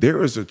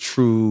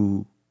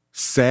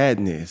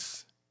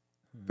sadness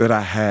that I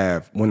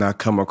have when I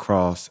come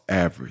across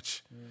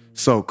average.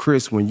 So,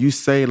 Chris, when you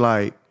say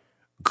like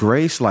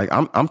Grace, like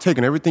I'm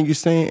taking everything you're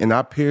saying and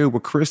I pair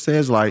what Chris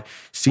says, like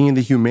seeing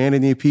the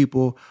humanity in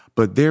people,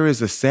 but there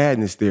is a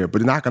sadness there.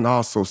 But then I can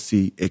also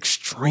see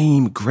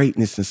extreme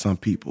greatness in some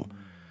people.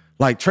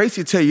 Like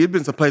Tracy tell you, it's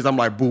been some places I'm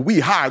like, boo, we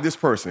hired this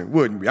person,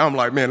 wouldn't we? I'm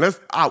like, man,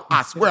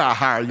 I swear I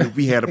hired you if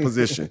we had a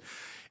position.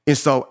 And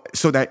so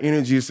that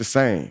energy is the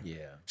same. Yeah.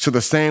 So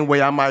the same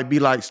way I might be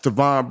like,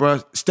 Stevan,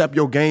 bro, step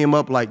your game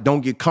up, like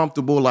don't get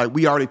comfortable. Like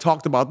we already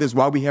talked about this,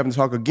 why we haven't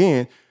talked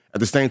again? At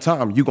the same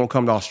time, you gonna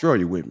come to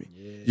Australia with me.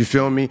 Yeah. You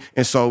feel me?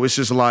 And so it's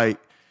just like,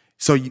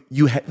 so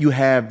you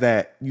have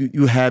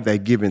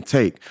that give and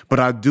take. But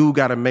I do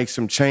gotta make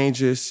some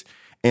changes,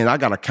 and I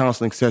got a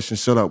counseling session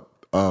set up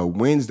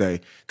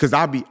Wednesday, because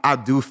I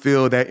do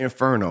feel that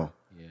inferno.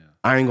 Yeah.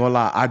 I ain't gonna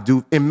lie, I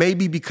do. And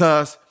maybe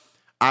because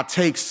I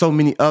take so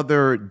many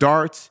other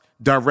darts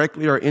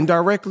directly or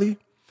indirectly,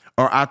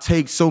 or I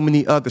take so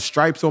many other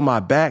stripes on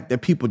my back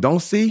that people don't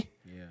see,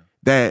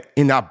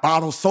 and I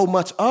bottle so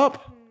much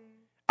up.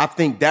 I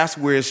think that's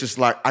where it's just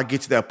like, I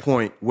get to that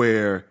point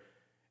where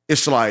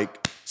it's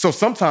like, so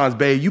sometimes,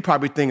 babe, you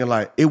probably thinking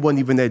like, it wasn't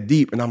even that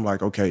deep. And I'm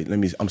like, okay,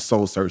 I'm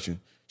soul searching.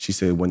 She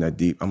said it wasn't that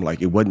deep. I'm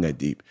like, it wasn't that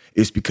deep.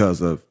 It's because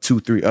of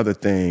 2-3 other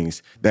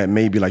things that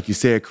maybe, like you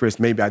said, Chris,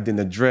 maybe I didn't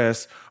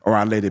address or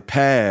I let it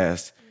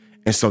pass.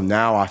 And so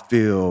now I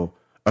feel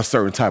a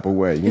certain type of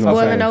way. It's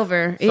boiling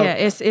over. So, yeah,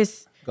 it's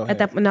at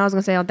that. No, I was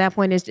gonna say at that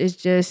point,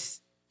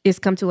 it's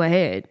come to a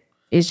head.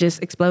 It's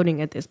just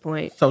exploding at this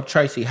point. So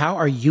Tracy, how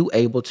are you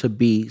able to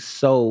be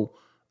so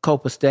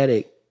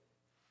copacetic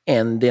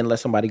and then let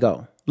somebody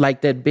go?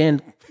 Like that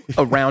been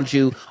around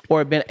you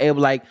or been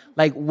able like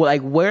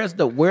where's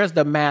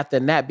the math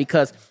in that?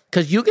 Because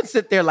you can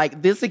sit there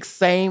like this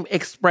same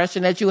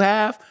expression that you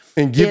have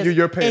and give you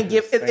your pain and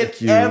give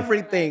it's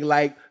everything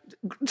like.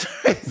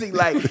 Tracy,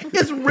 like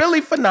it's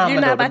really phenomenal.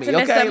 You're not about to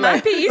mess up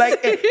my piece. Like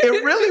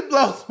it really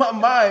blows my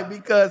mind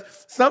because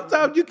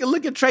sometimes you can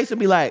look at Tracy and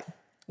be like,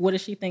 what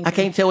is she thinking? I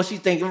can't tell what she's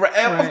thinking. Right.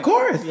 Of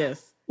course.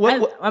 Yes.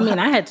 I mean,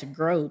 I had to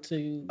grow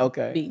to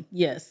be.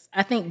 Yes.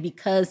 I think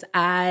because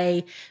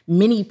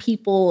many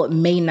people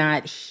may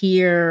not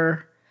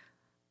hear,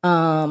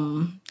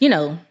 I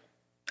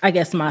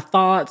guess my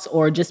thoughts,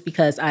 or just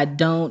because I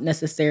don't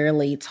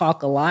necessarily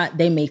talk a lot,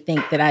 they may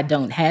think that I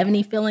don't have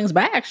any feelings,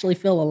 but I actually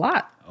feel a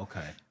lot.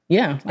 Okay.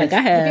 Yeah, like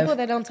I have. The people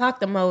that don't talk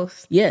the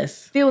most,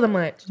 yes, feel the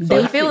most.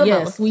 They feel the most.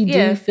 Yes, we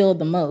do feel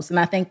the most, and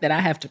I think that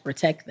I have to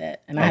protect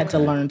that, and I had to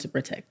learn to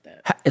protect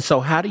that. So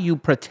how do you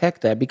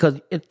protect that? Because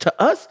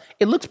to us,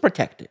 it looks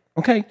protected.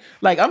 Okay,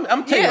 like I'm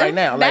telling you right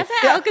now, like,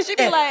 that's how. Because you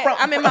be like,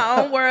 I'm in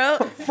my own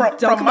world.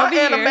 From my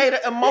animated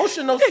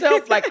emotional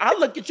self, like I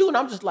look at you and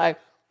I'm just like.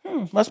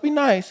 Must be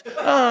nice.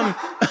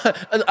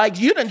 Like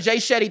you done Jay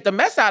Shetty the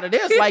mess out of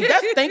this. Like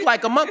that's think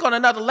like a monk on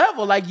another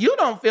level. Like you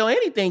don't feel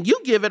anything. You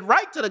give it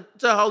right to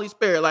the Holy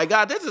Spirit. Like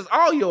God, this is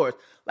all yours.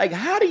 Like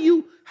how do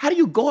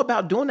you go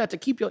about doing that to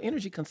keep your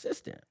energy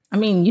consistent? I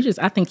mean,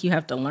 I think you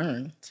have to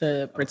learn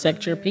to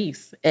protect your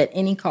peace at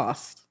any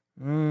cost.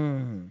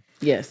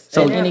 Yes,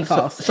 at any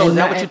cost. So is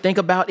that what you think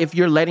about if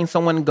you're letting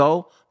someone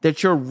go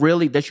that you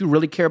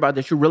really care about,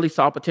 that you really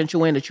saw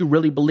potential in, that you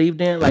really believed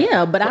in? Like,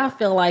 yeah, but I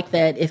feel like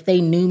that if they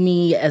knew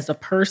me as a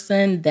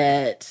person,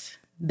 that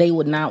they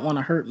would not want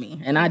to hurt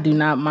me, and I do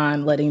not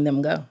mind letting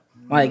them go.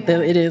 Like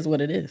it is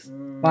what it is.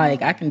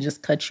 Like I can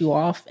just cut you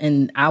off,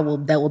 and that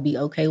will be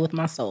okay with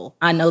my soul.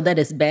 I know that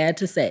it's bad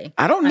to say.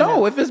 I don't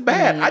know if it's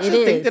bad. I just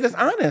think that it's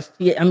honest.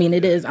 Yeah, I mean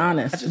it is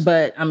honest,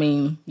 but I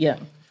mean, yeah,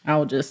 I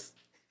will just.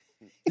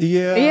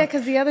 Yeah,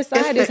 because the other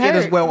side is hurt.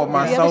 It is well with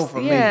my soul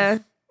for me. Yeah,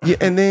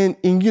 and then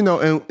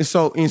and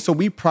so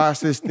we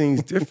process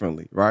things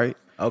differently, right?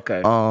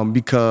 Okay.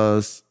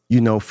 Because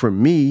for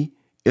me,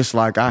 it's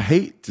like I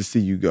hate to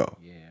see you go.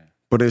 Yeah.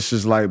 But it's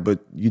just like, but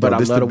I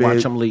love to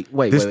watch them leave.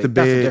 Wait, the bed.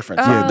 That's the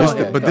difference.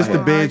 Yeah, this the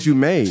bed you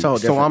made.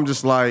 So I'm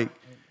just like,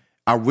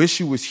 I wish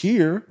you was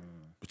here,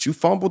 but you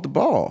fumbled the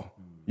ball.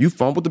 You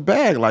fumbled the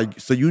bag. Like,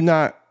 so you're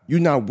not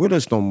with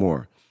us no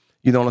more.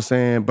 You know what I'm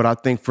saying? But I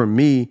think for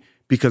me,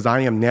 because I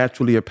am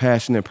naturally a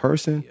passionate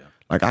person,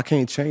 like I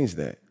can't change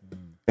that.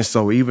 And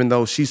so even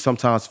though she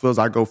sometimes feels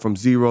I go from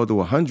 0 to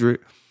 100,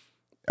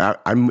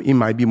 it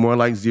might be more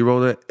like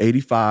 0 to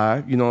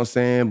 85, you know what I'm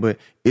saying? But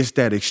it's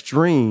that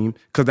extreme,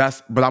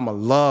 but I'm a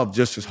love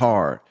just as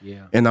hard.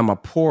 Yeah. And I'm a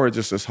pour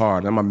just as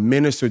hard. I'm a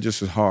minister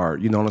just as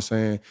hard, you know what I'm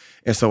saying?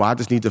 And so I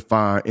just need to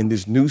find in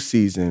this new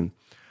season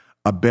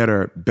a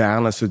better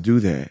balance to do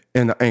that.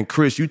 And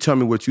Chris, you tell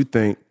me what you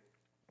think,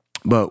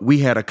 but we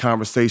had a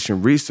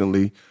conversation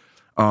recently.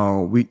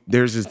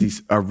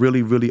 There's a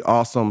really, really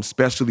awesome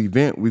special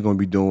event we're going to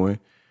be doing.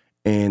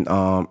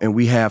 And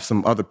we have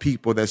some other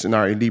people that's in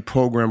our elite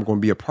program going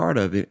to be a part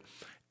of it.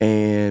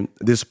 And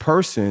this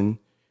person,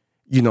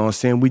 you know what I'm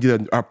saying, we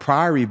did a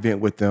prior event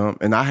with them,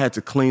 and I had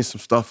to clean some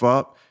stuff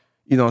up,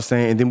 you know what I'm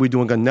saying? And then we're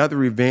doing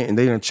another event, and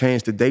they done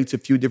changed the dates a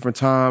few different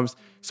times.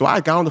 So I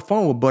got on the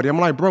phone with Buddy. I'm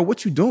like, bro,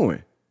 what you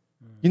doing?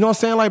 You know what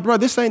I'm saying? Like, bro,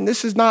 this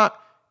is not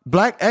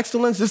Black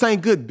excellence. This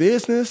ain't good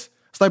business.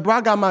 It's like, bro,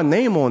 I got my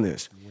name on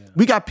this. Yeah.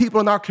 We got people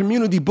in our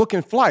community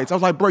booking flights. I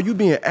was like, bro, you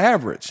being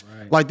average.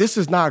 Right. Like, this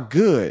is not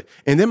good.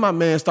 And then my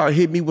man started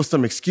hitting me with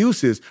some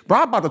excuses. Bro,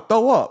 I'm about to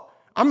throw up.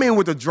 I mean,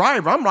 with the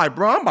driver, I'm like,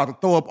 bro, I'm about to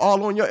throw up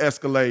all on your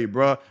Escalade,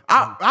 bro.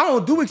 I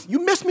don't do it.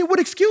 You miss me with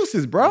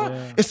excuses, bro.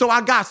 Yeah. And so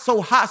I got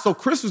so hot. So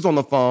Chris was on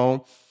the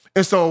phone.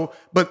 And so,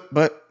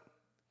 but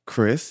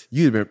Chris,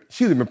 she'd have been,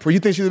 you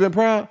think she'd have been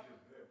proud?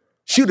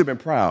 She would have been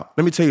proud.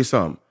 Let me tell you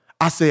something.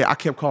 I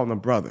kept calling him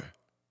brother.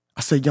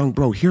 I said, young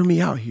bro, hear me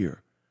out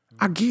here.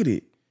 I get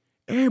it.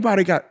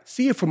 Everybody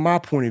see it from my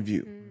point of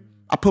view.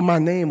 I put my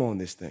name on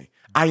this thing.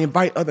 I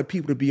invite other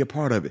people to be a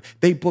part of it.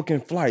 They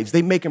booking flights.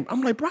 They making.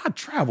 I'm like, bro, I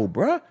travel,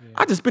 bro. Yeah.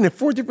 I just been in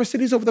 4 different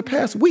cities over the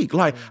past week.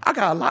 Like, I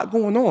got a lot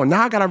going on.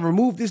 Now I got to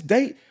remove this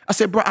date. I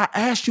said, bro, I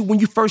asked you when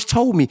you first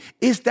told me,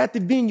 is that the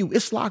venue?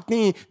 It's locked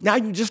in. Now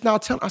you just now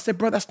telling. I said,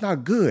 bro, that's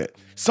not good.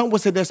 Someone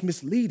said that's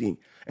misleading.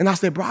 And I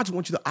said, bro, I just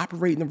want you to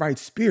operate in the right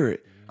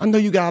spirit. I know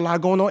you got a lot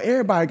going on.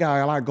 Everybody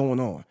got a lot going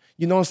on.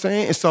 You know what I'm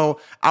saying? And so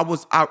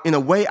in a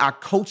way, I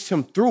coached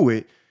him through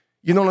it.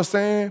 You know what I'm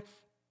saying?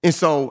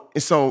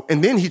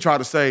 And then he tried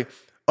to say,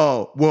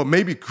 oh, well,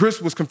 maybe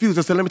Chris was confused.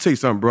 I said, let me tell you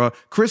something, bro.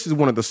 Chris is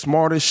one of the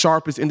smartest,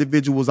 sharpest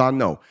individuals I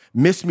know.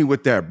 Miss me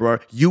with that, bro.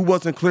 You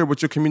wasn't clear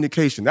with your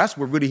communication. That's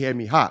what really had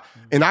me hot.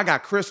 And I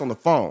got Chris on the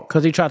phone.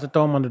 Because he tried to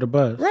throw him under the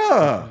bus.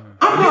 Bruh.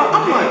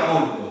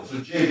 So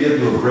Jay did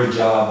do a great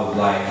job of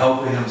like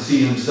helping him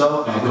see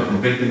himself and with the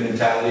victim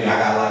mentality. I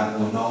got a lot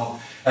going on.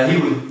 And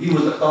he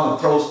was throwing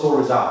throw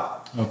stories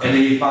out. Okay. And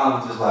then he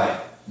finally just like,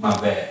 my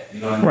bad. You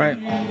know what I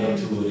mean? Right. Owned up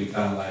to it and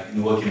kind of like,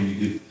 you know, what can we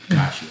do?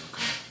 Gotcha.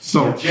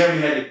 So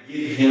Jerry had to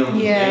get him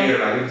there.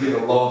 Like, it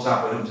took a long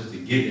time for him just to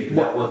get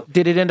it.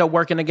 Did it end up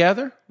working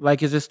together?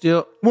 Like, is it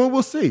still? Well,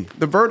 we'll see.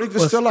 The verdict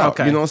is still out.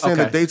 Okay. You know what I'm saying?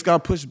 Okay. The dates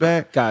got pushed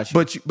back. Gotcha.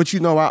 But you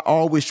know, I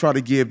always try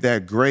to give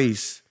that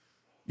grace,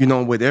 you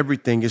know, with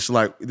everything. It's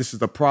like, this is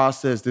the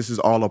process. This is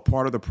all a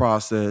part of the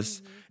process.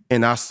 Mm-hmm.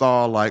 And I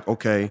saw like,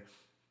 okay,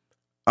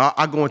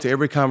 I go into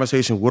every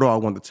conversation, what do I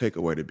want the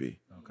takeaway to be?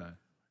 Okay.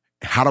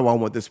 How do I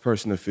want this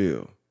person to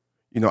feel?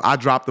 You know, I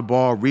dropped the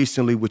ball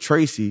recently with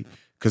Tracy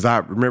because I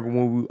remember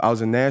when I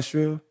was in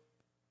Nashville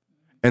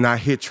and I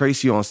hit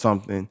Tracy on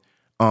something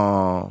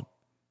that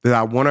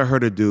I wanted her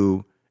to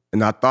do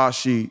and I thought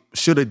she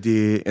should have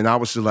did. And I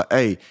was just like,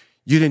 hey,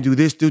 you didn't do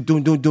this,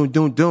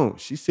 do.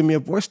 She sent me a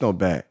voice note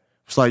back.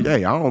 It's like,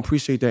 hey, I don't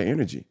appreciate that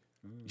energy.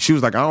 She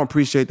was like, I don't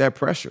appreciate that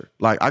pressure.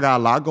 Like, I got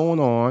a lot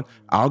going on.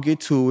 I'll get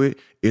to it.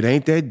 It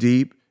ain't that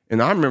deep.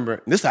 And I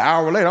remember, this an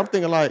hour later, I'm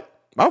thinking like,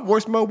 my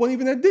voicemail wasn't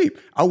even that deep.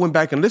 I went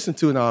back and listened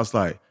to it and I was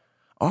like,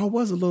 oh, I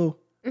was a little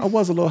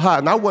hot.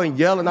 And I wasn't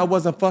yelling, I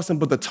wasn't fussing,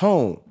 but the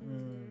tone.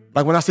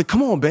 Like when I said,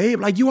 come on, babe.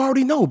 Like, you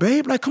already know,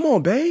 babe. Like, come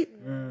on, babe.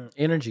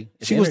 Energy.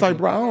 She was like,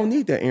 bro, I don't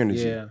need that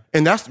energy. Yeah.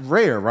 And that's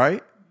rare,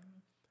 right?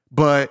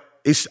 But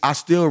I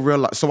still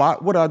realize, so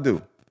what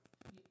do?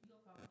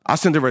 I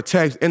sent her a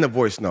text and a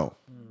voice note.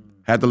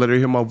 Had to let her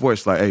hear my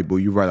voice, like, hey, boo,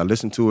 you right. I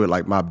listened to it,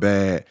 like, my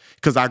bad.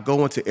 Because I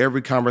go into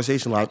every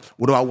conversation like,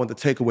 what do I want the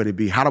takeaway to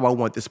be? How do I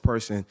want this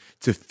person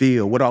to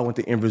feel? What do I want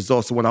the end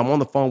result? So when I'm on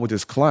the phone with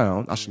this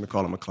clown, I shouldn't have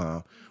called him a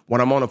clown. When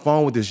I'm on the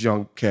phone with this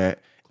young cat,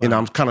 and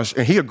I'm kind of,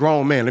 and he a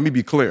grown man, let me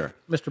be clear.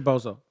 Mr.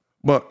 Bozo.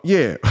 But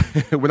yeah,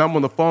 when I'm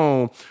on the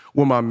phone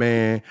with my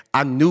man,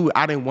 I knew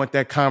I didn't want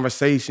that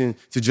conversation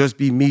to just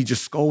be me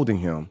just scolding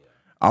him.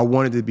 I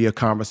wanted it to be a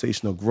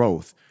conversation of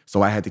growth.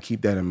 So I had to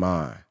keep that in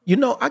mind. You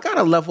know, I got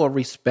a level of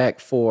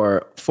respect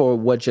for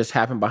what just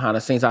happened behind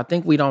the scenes. I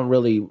think we don't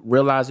really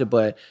realize it,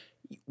 but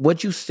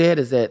what you said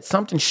is that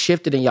something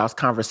shifted in y'all's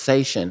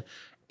conversation,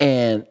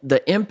 and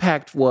the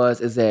impact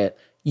is that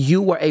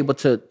you were able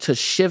to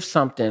shift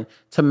something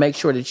to make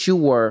sure that you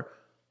were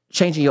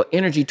changing your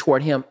energy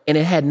toward him, and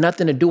it had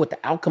nothing to do with the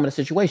outcome of the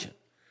situation.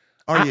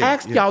 I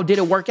asked y'all, did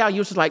it work out? You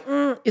was just like,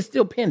 it's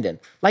still pending.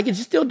 Like, it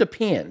just still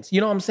depends. You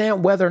know what I'm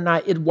saying? Whether or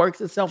not it works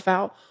itself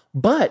out.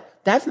 But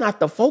that's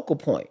not the focal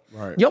point.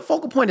 Right. Your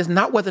focal point is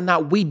not whether or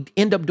not we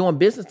end up doing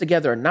business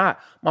together or not.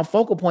 My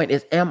focal point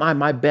is, am I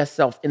my best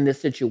self in this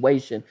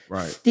situation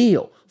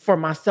still for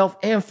myself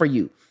and for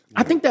you? Yeah.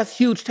 I think that's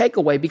huge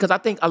takeaway because I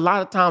think a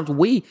lot of times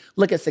we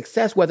look at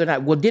success, whether or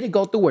not, well, did it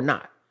go through or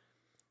not?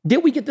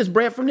 Did we get this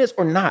bread from this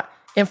or not?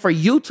 And for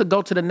you to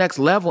go to the next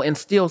level and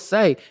still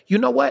say, you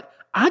know what?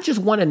 I just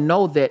want to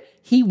know that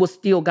he was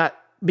still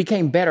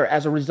became better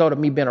as a result of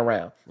me being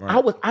around.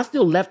 Right. I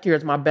still left here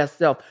as my best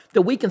self,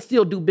 that we can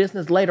still do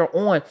business later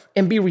on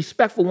and be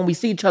respectful when we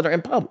see each other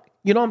in public.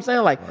 You know what I'm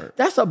saying? Like,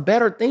 that's a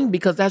better thing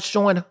because that's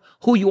showing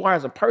who you are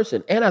as a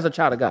person and as a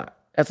child of God,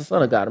 as a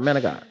son of God, a man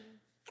of God.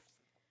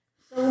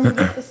 So when you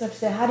get this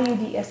upset, how do you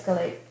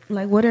de-escalate?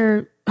 Like,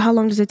 how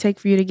long does it take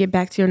for you to get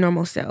back to your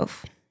normal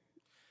self?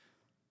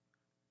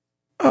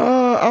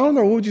 I don't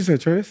know. What would you say,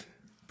 Trace?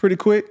 Pretty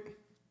quick?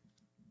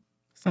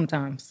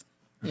 Sometimes.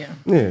 Yeah,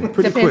 pretty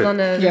depends quick. On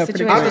the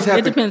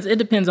situation. It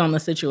depends on the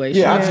situation.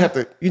 Yeah,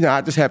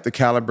 I just have to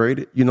calibrate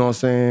it. You know what I'm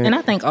saying? And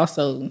I think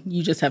also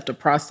you just have to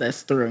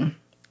process through.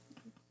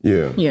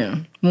 Yeah. Yeah.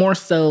 More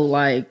so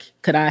like,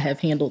 could I have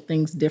handled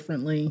things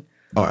differently?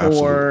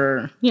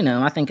 Or,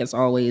 I think it's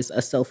always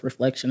a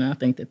self-reflection. I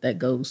think that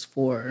goes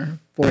for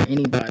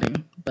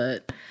anybody.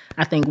 But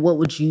I think, what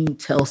would you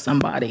tell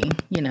somebody,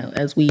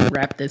 as we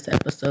wrap this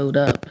episode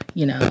up,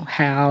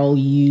 how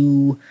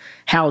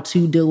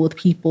to deal with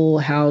people,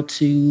 how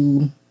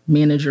to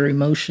manage your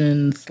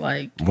emotions,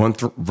 like run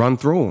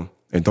through them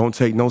and don't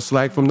take no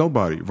slack from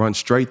nobody. Run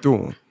straight through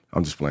them.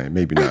 I'm just playing.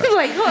 Maybe not.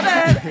 Like, hold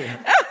on.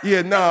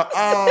 Yeah, no.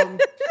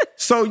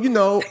 So,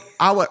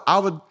 I would,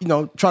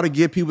 try to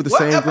give people the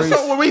same grace. What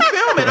episode were we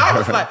filming?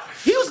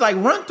 He was like,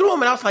 run through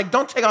him. And I was like,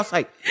 don't take. I was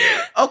like,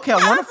 okay, I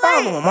want to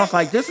follow him. I was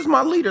like, this is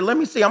my leader. Let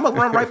me see. I'm going to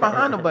run right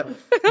behind him, but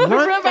run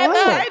through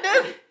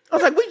him. I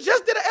was like, we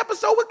just did an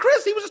episode with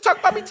Chris. He was just talking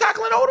about me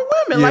tackling older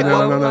women.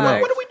 Yeah,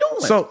 what are we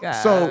doing?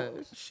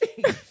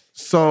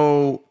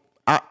 So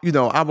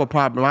I would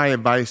probably, my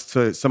advice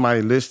to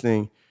somebody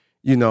listening,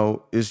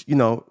 is,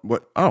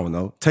 what, I don't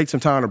know, take some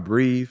time to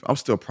breathe. I'm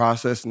still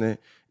processing it.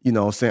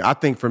 I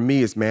think for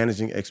me, it's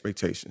managing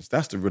expectations.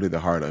 That's really the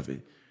heart of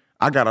it.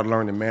 I got to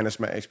learn to manage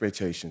my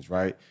expectations,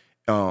 right?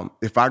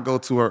 If I go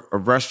to a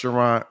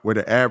restaurant where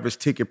the average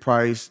ticket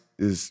price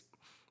is,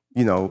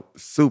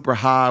 super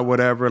high,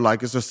 whatever,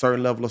 like it's a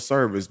certain level of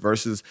service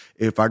versus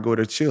if I go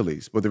to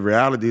Chili's. But the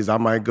reality is I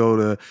might go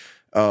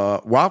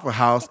to Waffle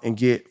House and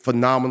get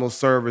phenomenal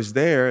service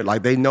there.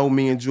 Like they know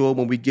me and Jewel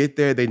when we get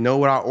there. They know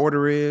what our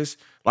order is.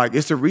 Like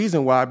it's the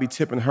reason why I be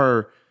tipping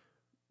her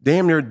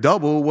damn near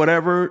double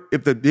whatever.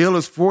 If the deal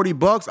is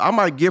 $40, I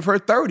might give her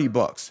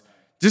 $30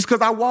 just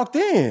because I walked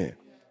in.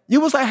 You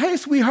was like, hey,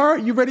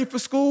 sweetheart, you ready for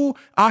school?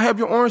 I'll have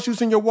your orange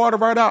juice and your water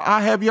right out.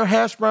 I'll have your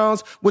hash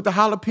browns with the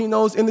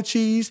jalapenos and the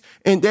cheese.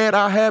 And Dad,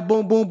 I'll have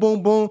boom, boom,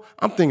 boom, boom.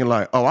 I'm thinking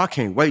like, oh, I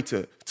can't wait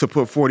to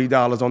put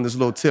 $40 on this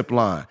little tip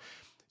line.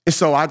 And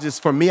so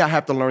for me, I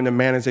have to learn to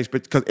manage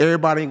expectations because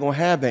everybody ain't going to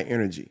have that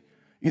energy.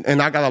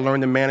 And I got to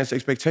learn to manage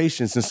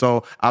expectations. And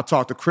so I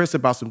talked to Chris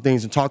about some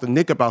things and talked to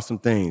Nick about some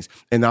things.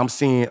 And I'm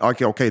seeing,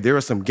 okay, there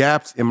are some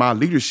gaps in my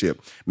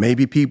leadership.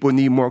 Maybe people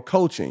need more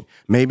coaching.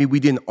 Maybe we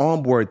didn't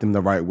onboard them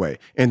the right way.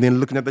 And then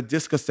looking at the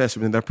DISC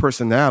assessment and their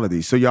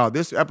personality. So y'all,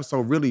 this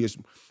episode really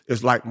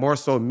is like more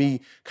so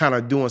me kind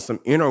of doing some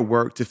inner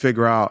work to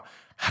figure out,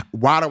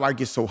 why do I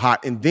get so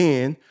hot? And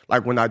then,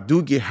 like, when I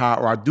do get hot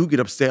or I do get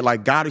upset,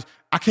 like,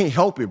 I can't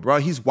help it, bro.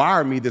 He's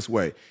wired me this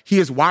way. He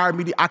has wired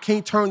me. I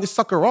can't turn this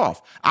sucker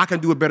off. I can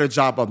do a better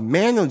job of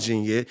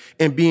managing it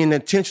and being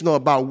intentional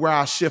about where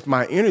I shift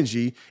my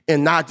energy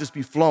and not just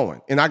be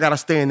flowing. And I got to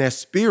stay in that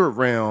spirit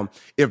realm.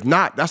 If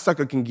not, that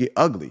sucker can get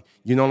ugly.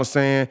 You know what I'm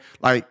saying?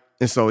 Like,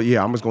 and so,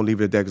 yeah, I'm just going to leave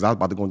it at that because I was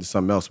about to go into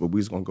something else, but we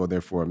just going to go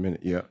there for a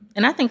minute, yeah.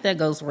 And I think that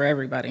goes for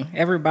everybody.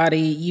 Everybody,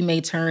 you may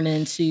turn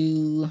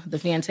into the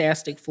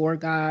Fantastic Four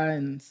guy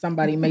and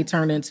somebody may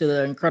turn into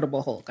the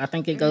Incredible Hulk. I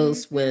think it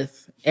goes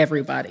with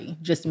everybody,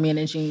 just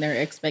managing their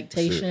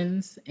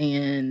expectations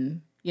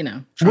and,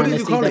 trying what do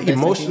you call it?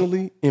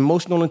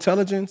 Emotional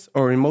intelligence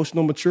or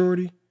emotional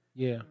maturity?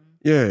 Yeah.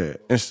 Yeah,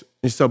 and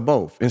so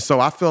both. And so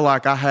I feel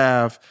like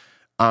I'm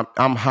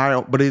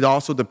high, but it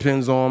also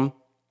depends on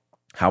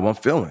how I'm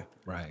feeling.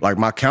 Right. Like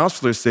my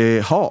counselor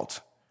said,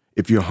 halt.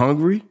 If you're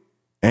hungry,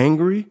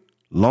 angry,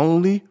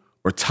 lonely,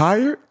 or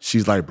tired,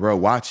 she's like, bro,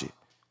 watch it.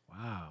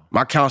 Wow.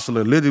 My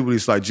counselor literally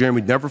is like,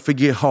 Jeremy, never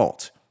forget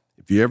halt.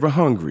 If you're ever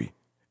hungry,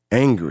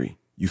 angry,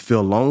 you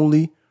feel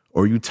lonely,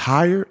 or you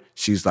tired,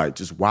 she's like,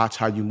 just watch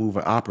how you move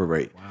and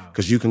operate.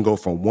 Because you can go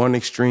from one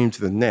extreme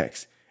to the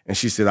next. And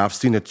she said, I've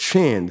seen a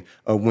trend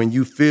of when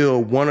you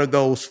feel one of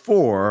those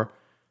four.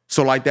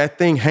 So like that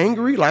thing,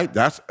 hangry, like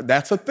that's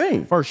a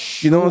thing. For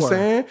sure. You know what I'm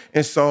saying?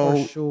 And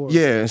so, for sure.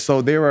 Yeah, and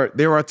so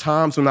there are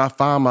times when I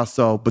find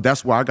myself, but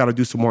that's why I got to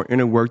do some more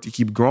inner work to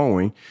keep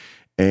growing.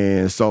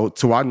 And so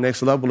to our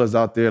next levelers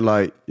out there,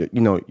 like,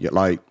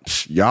 like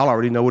y'all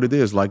already know what it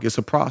is. Like it's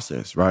a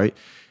process, right?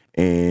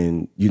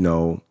 And,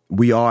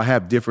 we all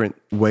have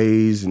different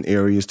ways and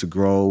areas to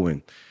grow,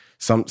 and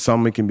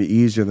some it can be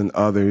easier than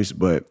others,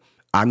 but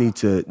I need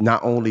to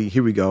not only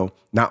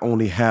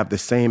have the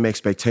same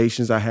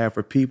expectations I have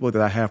for people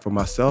that I have for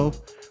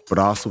myself, but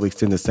also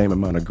extend the same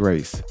amount of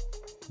grace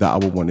that I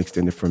would want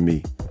extended for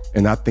me.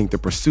 And I think the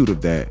pursuit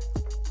of that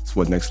is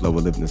what Next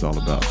Level Living is all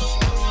about.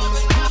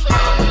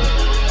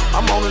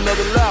 I'm on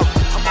another level.